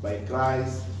by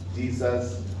Christ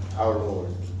Jesus our Lord.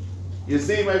 You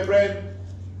see, my friend,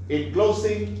 in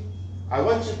closing, I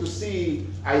want you to see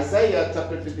Isaiah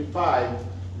chapter 55,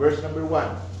 verse number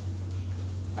 1.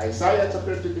 Isaiah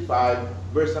chapter 55,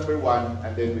 verse number 1,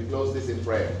 and then we close this in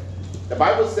prayer. The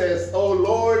Bible says, O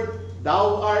Lord,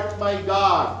 Thou art my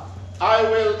God. I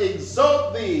will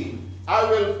exalt Thee. I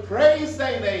will praise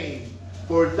Thy name.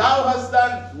 For Thou hast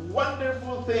done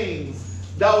wonderful things.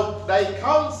 Thy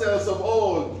counsels of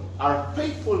old are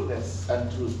faithfulness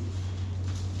and truth.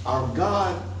 Our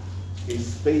God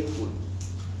is faithful.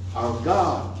 Our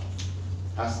God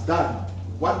has done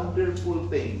wonderful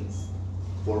things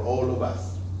for all of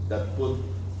us that put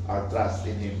our trust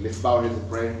in Him. Let's bow our heads and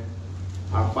pray.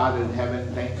 Our Father in heaven,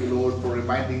 thank you, Lord, for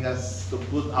reminding us to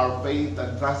put our faith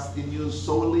and trust in you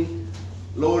solely.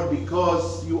 Lord,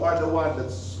 because you are the one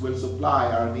that will supply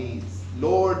our needs.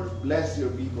 Lord, bless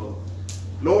your people.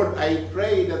 Lord, I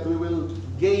pray that we will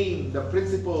gain the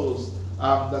principles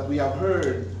that we have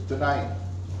heard tonight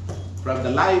from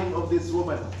the life of this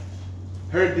woman.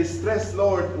 Her distress,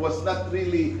 Lord, was not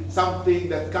really something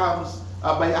that comes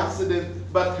by accident,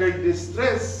 but her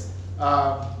distress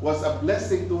was a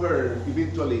blessing to her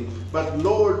eventually. But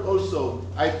Lord, also,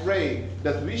 I pray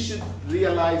that we should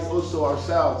realize also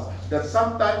ourselves that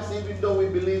sometimes, even though we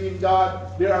believe in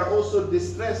God, there are also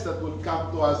distress that will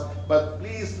come to us. But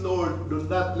please, Lord, do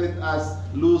not let us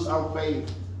lose our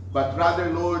faith. But rather,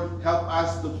 Lord, help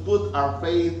us to put our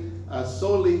faith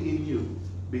solely in you.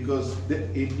 Because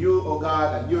in you, O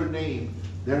God, and your name,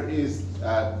 there is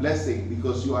blessing,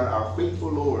 because you are our faithful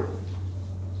Lord.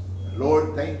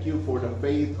 Lord, thank you for the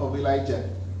faith of Elijah.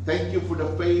 Thank you for the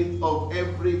faith of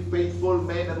every faithful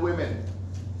men and women.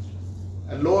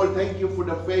 And Lord, thank you for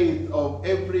the faith of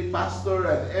every pastor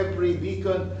and every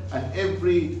deacon and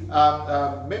every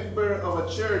member of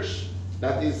a church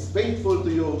that is faithful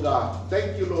to you, O God.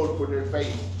 Thank you, Lord, for their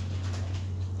faith.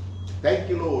 Thank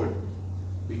you, Lord,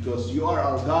 because you are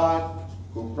our God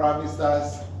who promised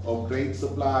us of great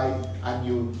supply, and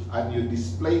you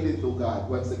displayed it, O God,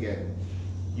 once again.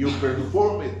 You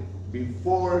perform it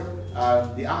before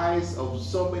the eyes of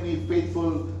so many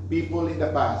faithful people in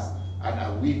the past.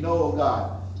 And we know, oh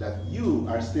God, that you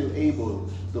are still able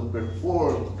to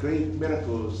perform great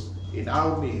miracles in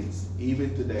our midst,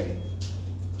 even today.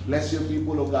 Bless your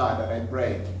people, oh God, and I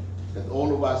pray that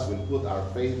all of us will put our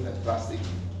faith and trust in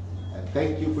you. And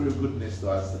thank you for your goodness to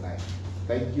us tonight.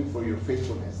 Thank you for your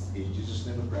faithfulness. In Jesus'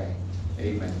 name we pray.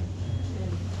 Amen.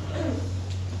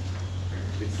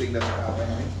 Let's sing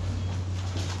that.